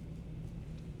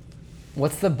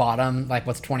 What's the bottom? Like,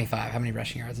 what's 25? How many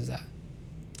rushing yards is that?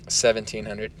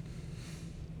 1,700.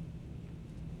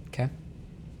 Okay.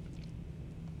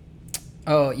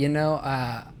 Oh,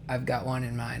 I've got one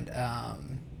in mind.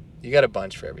 You got a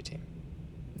bunch for every team.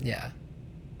 Yeah.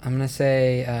 I'm going to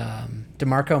say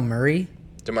DeMarco Murray.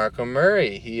 DeMarco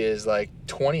Murray. He is like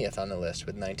 20th on the list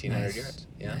with 1,900 yards.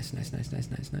 Yeah. Nice.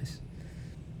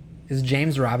 Is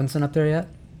James Robinson up there yet?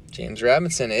 James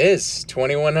Robinson is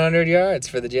 2,100 yards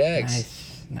for the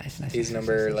Jags. Nice. He's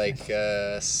number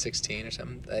 16 or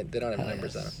something. They don't have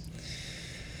numbers on him.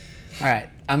 All right,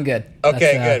 I'm good.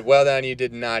 Okay, good. Well done. You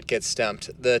did not get stumped.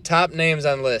 The top names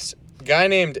on the list. Guy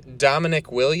named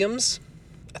Dominic Williams.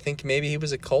 I think maybe he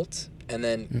was a Colt. And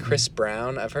then Chris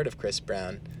Brown. I've heard of Chris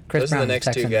Brown. Those are the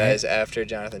next two guys after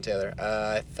Jonathan Taylor.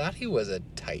 I thought he was a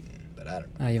Titan, but I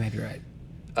don't know. Oh, you may be right.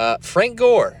 Frank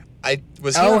Gore. He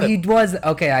was.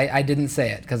 Okay, I didn't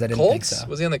say it because I didn't think so.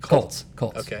 Was he on the Colts?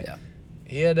 Colts. Okay. Yeah.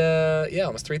 He had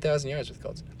almost 3,000 yards with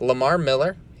Colts. Lamar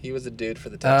Miller. He was the dude for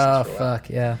the Texans for a while. Fuck,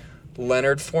 yeah.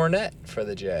 Leonard Fournette for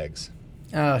the Jags.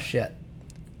 Oh, shit.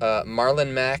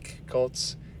 Marlon Mack,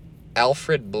 Colts.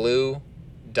 Alfred Blue.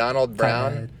 Donald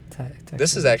Brown.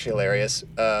 This is actually hilarious.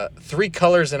 3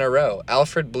 colors in a row.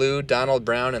 Alfred Blue, Donald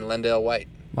Brown, and Lendale White.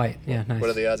 White, yeah, nice. What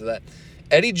are the odds of that?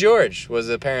 Eddie George was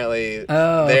apparently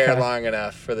long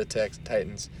enough for the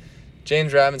Titans.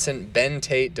 James Robinson, Ben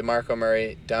Tate, DeMarco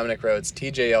Murray, Dominic Rhodes,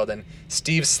 TJ Yeldon,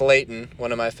 Steve Slayton,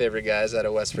 one of my favorite guys out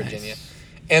of West Virginia. Nice.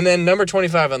 And then number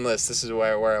 25 on the list, this is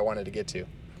where I wanted to get to.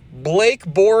 Blake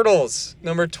Bortles,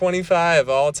 number 25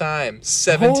 all time,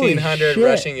 1,700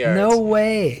 rushing yards. No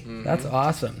way. Mm-hmm. That's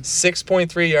awesome.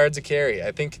 6.3 yards a carry.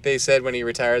 I think they said when he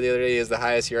retired the other day, he has the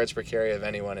highest yards per carry of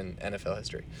anyone in NFL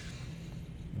history.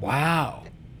 Wow.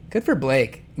 Good for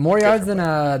Blake. More yards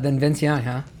than Vince Young,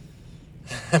 huh?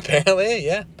 Apparently.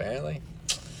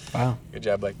 Wow. Good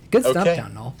job, Blake. Good stuff,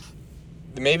 John Knoll.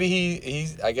 Maybe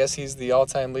I guess he's the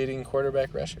all-time leading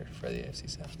quarterback rusher for the AFC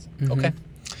South. Mm-hmm. Okay.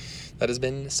 That has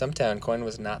been Stumptown. Coyne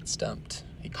was not stumped.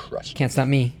 He crushed it. Can't stump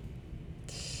me.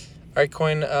 All right,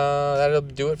 Coyne, that'll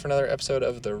do it for another episode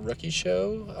of The Rookie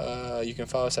Show. You can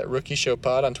follow us at Rookie Show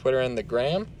Pod on Twitter and the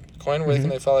Gram. Coyne, where can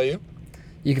they follow you?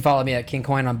 You can follow me at King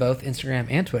Coyne on both Instagram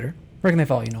and Twitter. Where can they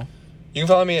follow you, Noel? You can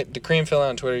follow me at DeCreamFill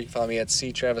on Twitter. You can follow me at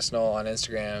C Travis Knoll on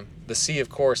Instagram. The C, of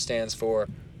course, stands for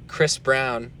Chris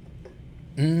Brown,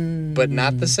 but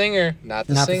not the singer. Not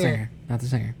the singer.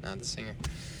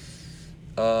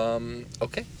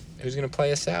 Okay. Who's going to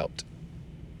play us out?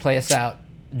 Play us out.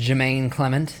 Jermaine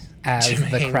Clement as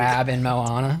the crab in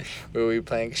Moana. We'll be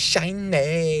playing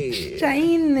Shiny.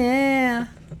 Shiny.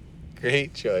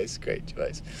 Great choice.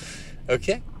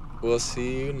 Okay. We'll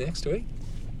see you next week.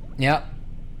 Yep.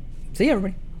 See you,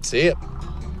 everybody. See ya.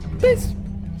 Peace.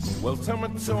 Well,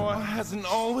 Tomato hasn't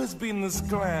always been this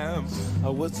glam. I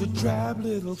was a drab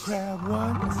little crab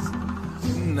once.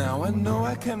 Now I know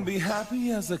I can be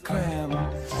happy as a clam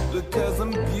because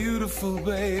I'm beautiful,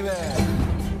 baby.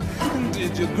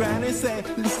 Did your granny say,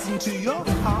 listen to your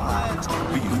heart?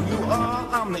 Be who you are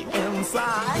on the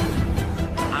inside.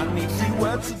 I need 3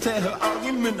 words to tear her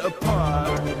argument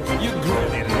apart. Your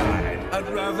granny lied. I'd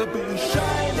rather be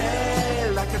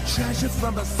shiny, like a treasure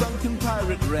from a sunken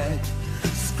pirate wreck.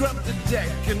 Scrub the deck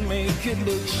and make it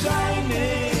look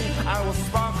shiny. I will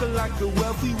sparkle like a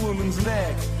wealthy woman's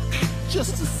neck.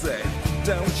 Just to say,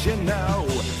 don't you know,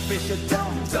 fish are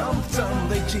dumb,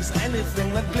 they chase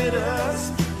anything that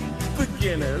glitters.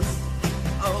 Beginners,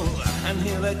 oh, and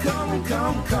here they come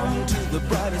to the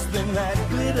brightest thing that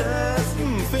glitters.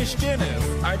 Fish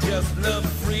dinners, I just love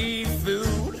free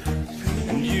food,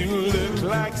 and you look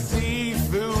like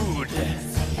seafood.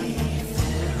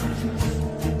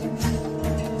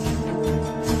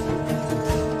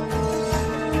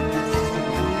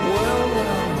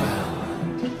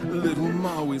 Little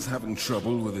Maui's having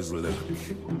trouble with his look.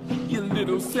 You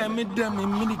little semi-dummy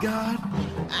mini-god.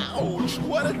 Ouch,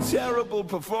 what a terrible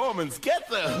performance. Get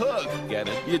the hook. Get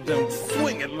it? You don't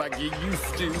swing it like you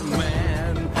used to,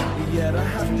 man. Yet I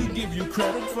have to give you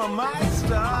credit for my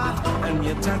start and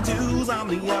your tattoos on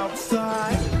the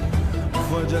outside.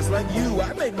 For just like you,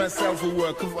 I made myself a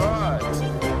work of art.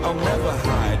 I'll never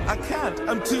hide, I can't,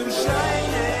 I'm too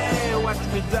shiny. Watch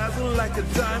me dazzle like a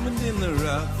diamond in the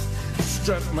rough.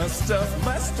 Strut my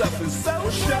stuff is so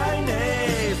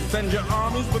shiny. Send your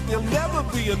armies, but they'll never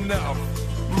be enough.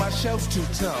 My shell's too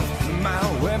tough, my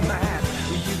where man.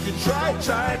 You can try,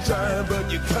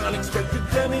 but you can't expect a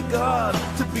demigod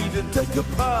to be to take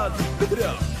apart. Pick it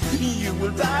up, you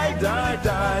will die.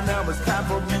 Now it's time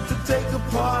for me to take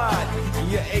apart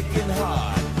your aching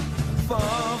heart.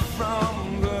 Far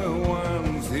from the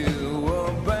ones who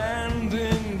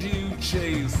abandoned you,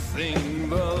 chasing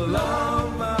the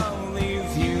love of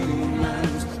these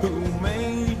humans who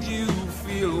made you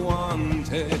feel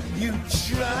wanted. You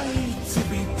tried to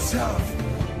be tough,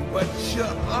 but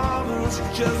your armor's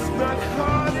just not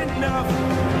hard enough.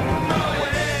 No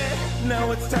way,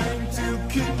 now it's time to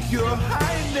kick your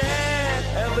highness.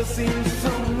 Ever seen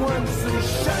someone so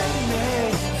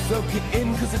shiny? Soak it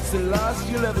in, cause it's the last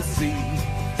you'll ever see.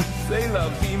 Say la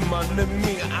vie, mon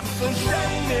ami, I'm so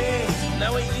shiny.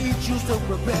 Now I eat you, so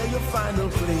prepare your final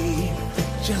plea.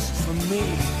 Just for me,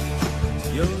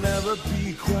 you'll never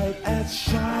be quite as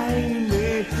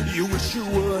shiny. You wish you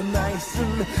were nice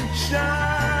and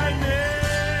shiny.